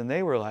bushes, and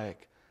they were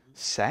like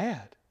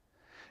sad.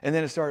 And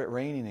then it started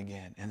raining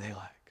again, and they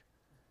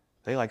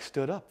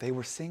stood up. They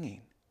were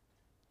singing.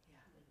 Yeah.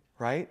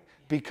 Right? Yeah.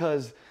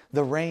 Because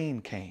the rain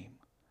came.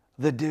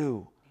 The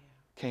dew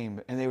came,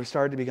 and they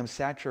started to become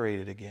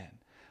saturated again.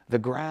 The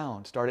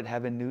ground started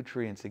having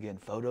nutrients again.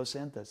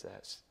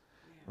 Photosynthesis.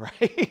 Yeah.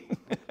 Right?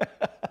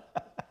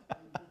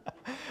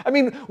 I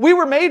mean, we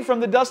were made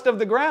from the dust of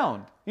the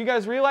ground. You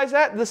guys realize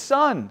that? The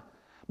sun.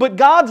 But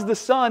God's the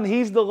sun.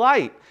 He's the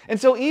light. And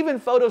so even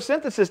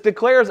photosynthesis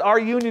declares our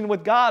union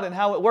with God and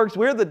how it works.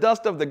 We're the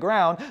dust of the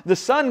ground. The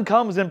sun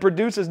comes and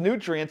produces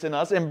nutrients in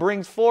us and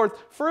brings forth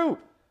fruit.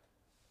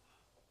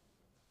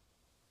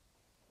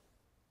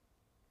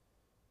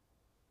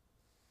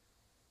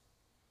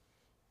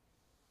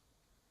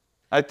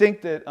 I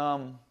think that's it.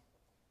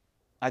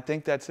 That's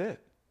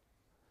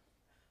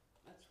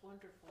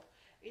wonderful.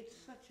 It's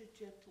such a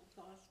gentle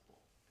gospel.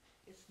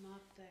 It's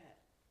not that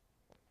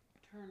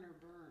turn or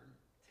burn.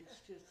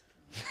 It's just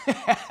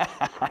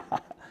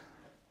that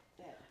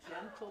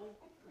gentle,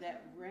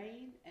 that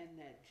rain and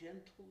that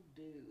gentle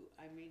dew.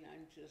 I mean,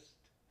 I'm just,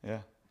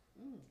 it's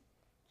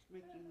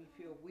making me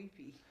feel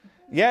weepy.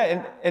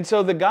 Yeah, and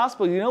so the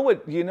gospel,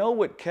 you know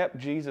what kept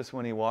Jesus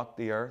when he walked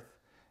the earth?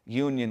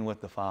 Union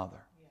with the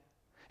Father.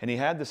 And he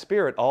had the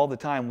Spirit all the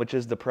time, which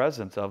is the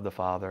presence of the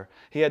Father.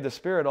 He had the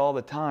Spirit all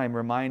the time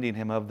reminding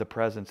him of the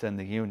presence and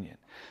the union.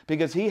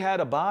 Because he had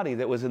a body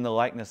that was in the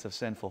likeness of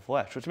sinful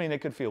flesh, which means it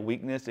could feel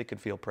weakness, it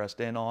could feel pressed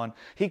in on.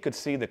 He could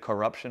see the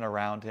corruption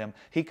around him.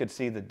 He could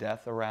see the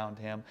death around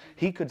him.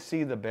 He could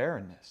see the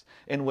barrenness.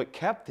 And what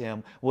kept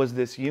him was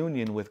this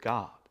union with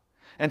God.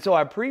 And so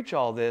I preach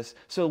all this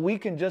so we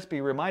can just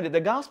be reminded. The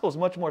gospel is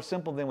much more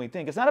simple than we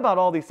think. It's not about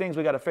all these things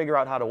we got to figure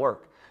out how to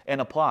work and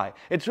apply.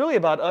 It's really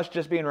about us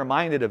just being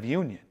reminded of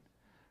union,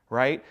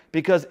 right?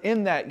 Because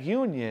in that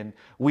union,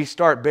 we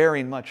start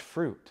bearing much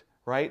fruit,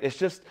 right? It's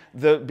just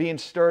the being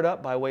stirred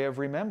up by way of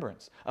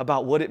remembrance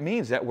about what it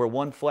means that we're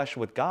one flesh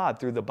with God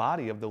through the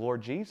body of the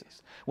Lord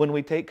Jesus. When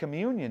we take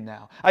communion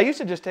now, I used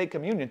to just take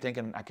communion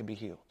thinking I can be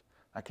healed.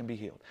 I can be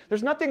healed.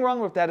 There's nothing wrong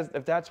with that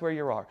if that's where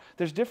you are.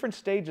 There's different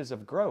stages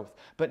of growth.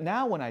 But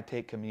now when I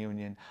take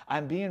communion,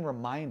 I'm being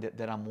reminded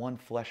that I'm one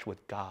flesh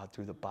with God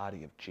through the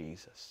body of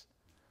Jesus.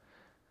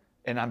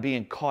 And I'm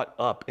being caught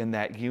up in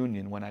that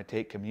union when I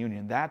take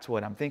communion. That's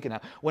what I'm thinking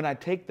of. When I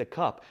take the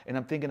cup and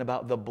I'm thinking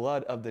about the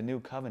blood of the new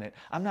covenant,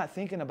 I'm not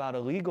thinking about a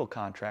legal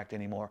contract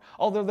anymore.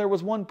 Although there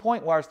was one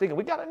point where I was thinking,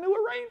 we got a new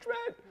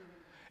arrangement.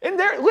 And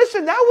there,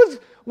 listen, that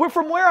was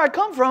from where I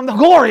come from, the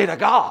glory to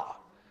God.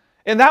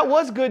 And that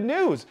was good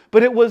news,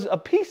 but it was a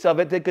piece of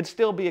it that could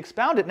still be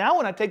expounded. Now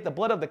when I take the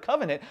blood of the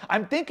covenant,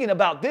 I'm thinking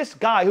about this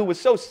guy who was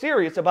so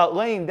serious about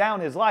laying down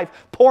his life,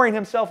 pouring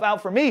himself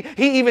out for me.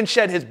 He even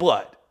shed his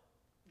blood.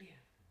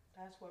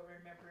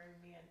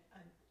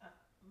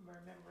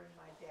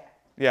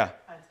 Yeah.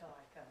 Until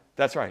I come.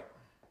 That's right.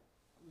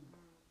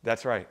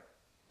 That's right.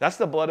 That's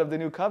the blood of the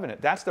new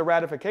covenant. That's the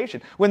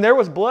ratification. When there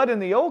was blood in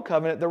the old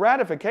covenant, the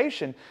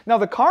ratification, now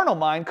the carnal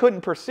mind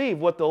couldn't perceive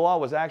what the law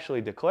was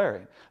actually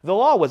declaring. The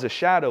law was a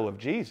shadow of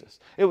Jesus.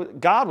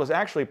 God was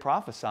actually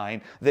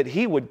prophesying that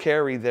He would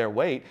carry their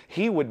weight.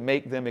 He would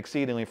make them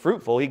exceedingly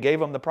fruitful. He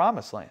gave them the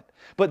promised land.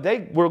 But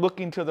they were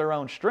looking to their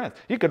own strength.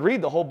 You could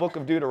read the whole book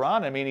of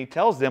Deuteronomy, and he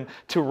tells them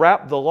to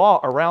wrap the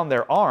law around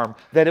their arm,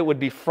 that it would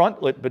be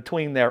frontlet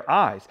between their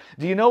eyes.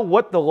 Do you know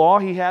what the law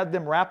he had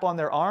them wrap on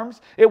their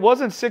arms? It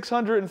wasn't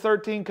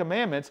 613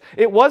 commandments.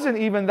 It wasn't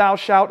even thou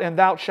shalt and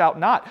thou shalt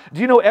not. Do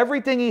you know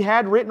everything he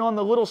had written on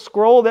the little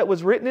scroll that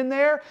was written in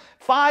there?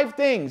 5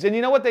 things. And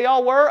you know what they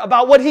all were?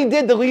 About what he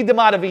did to lead them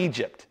out of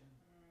Egypt.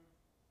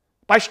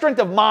 By strength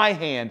of my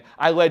hand,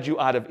 I led you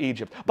out of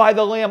Egypt. By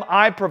the lamb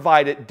I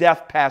provided,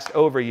 death passed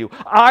over you.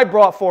 I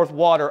brought forth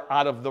water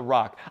out of the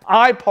rock.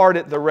 I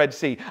parted the Red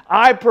Sea.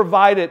 I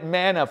provided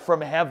manna from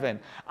heaven.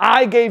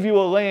 I gave you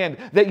a land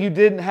that you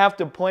didn't have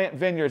to plant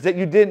vineyards, that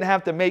you didn't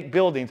have to make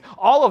buildings.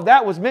 All of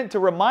that was meant to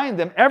remind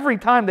them every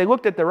time they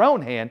looked at their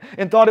own hand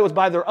and thought it was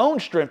by their own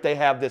strength they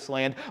have this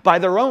land, by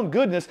their own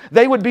goodness,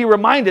 they would be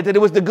reminded that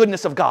it was the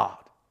goodness of God.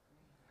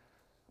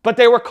 But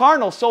they were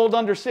carnal, sold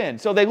under sin.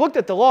 So they looked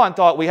at the law and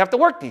thought, we have to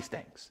work these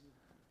things.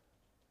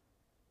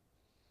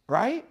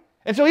 Right?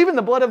 And so even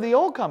the blood of the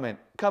old covenant,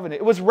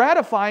 it was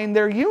ratifying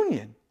their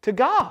union to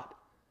God.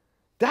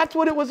 That's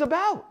what it was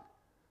about.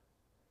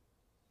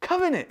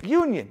 Covenant,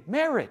 union,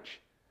 marriage.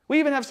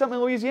 We even have something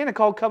in Louisiana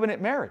called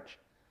covenant marriage,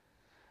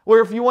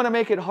 where if you want to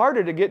make it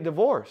harder to get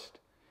divorced,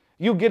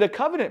 you get a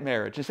covenant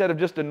marriage instead of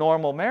just a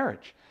normal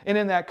marriage. And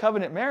in that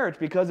covenant marriage,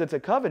 because it's a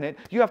covenant,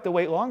 you have to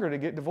wait longer to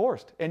get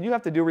divorced. And you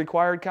have to do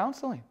required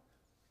counseling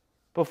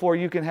before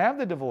you can have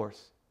the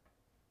divorce.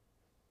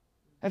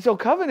 And so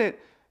covenant,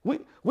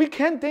 we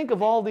can think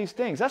of all these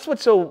things. That's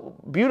what's so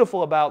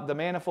beautiful about the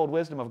manifold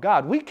wisdom of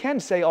God. We can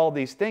say all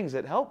these things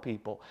that help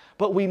people,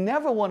 but we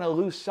never want to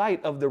lose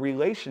sight of the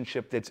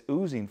relationship that's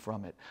oozing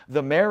from it,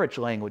 the marriage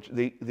language,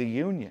 the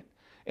union,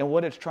 and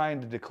what it's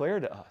trying to declare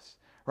to us.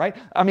 Right?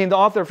 I mean, the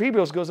author of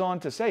Hebrews goes on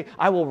to say,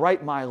 I will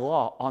write my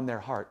law on their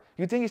heart.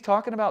 You think he's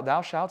talking about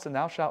thou shalt and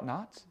thou shalt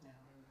nots? No.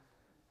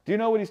 Do you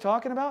know what he's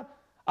talking about?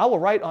 I will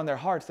write on their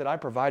hearts that I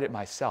provided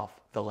myself,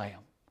 the Lamb.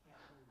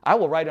 I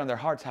will write on their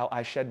hearts how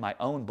I shed my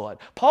own blood.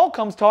 Paul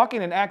comes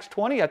talking in Acts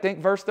 20, I think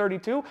verse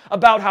 32,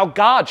 about how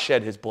God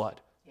shed His blood.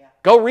 Yeah.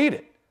 Go read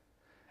it.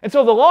 And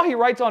so the law He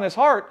writes on His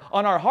heart,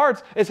 on our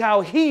hearts, is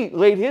how He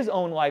laid His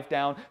own life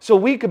down so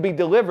we could be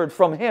delivered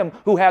from Him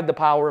who had the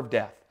power of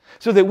death.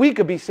 So that we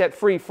could be set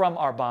free from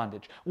our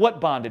bondage. What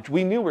bondage?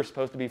 We knew we're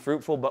supposed to be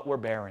fruitful, but we're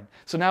barren.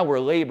 So now we're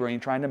laboring,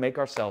 trying to make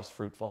ourselves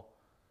fruitful.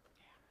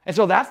 And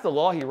so that's the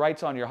law He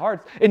writes on your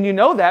hearts. And you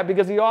know that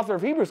because the author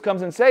of Hebrews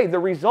comes and says, the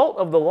result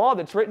of the law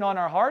that's written on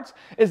our hearts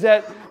is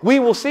that we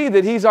will see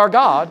that He's our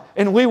God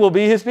and we will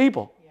be His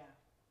people. Yeah.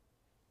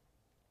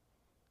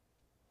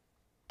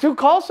 To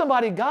call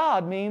somebody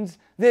God means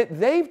that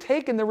they've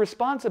taken the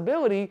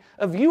responsibility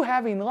of you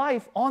having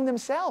life on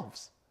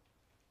themselves.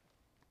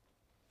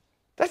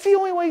 That's the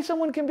only way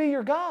someone can be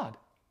your God.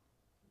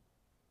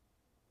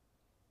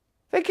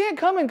 They can't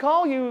come and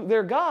call you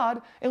their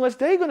God unless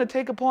they're going to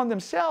take upon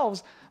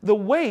themselves the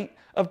weight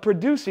of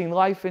producing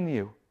life in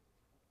you.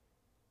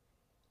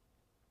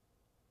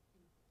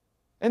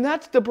 And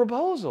that's the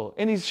proposal.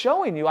 And He's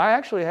showing you, I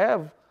actually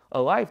have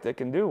a life that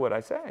can do what I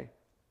say.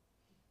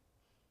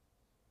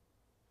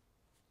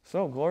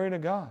 So, glory to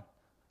God.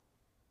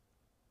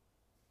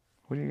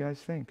 What do you guys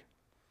think?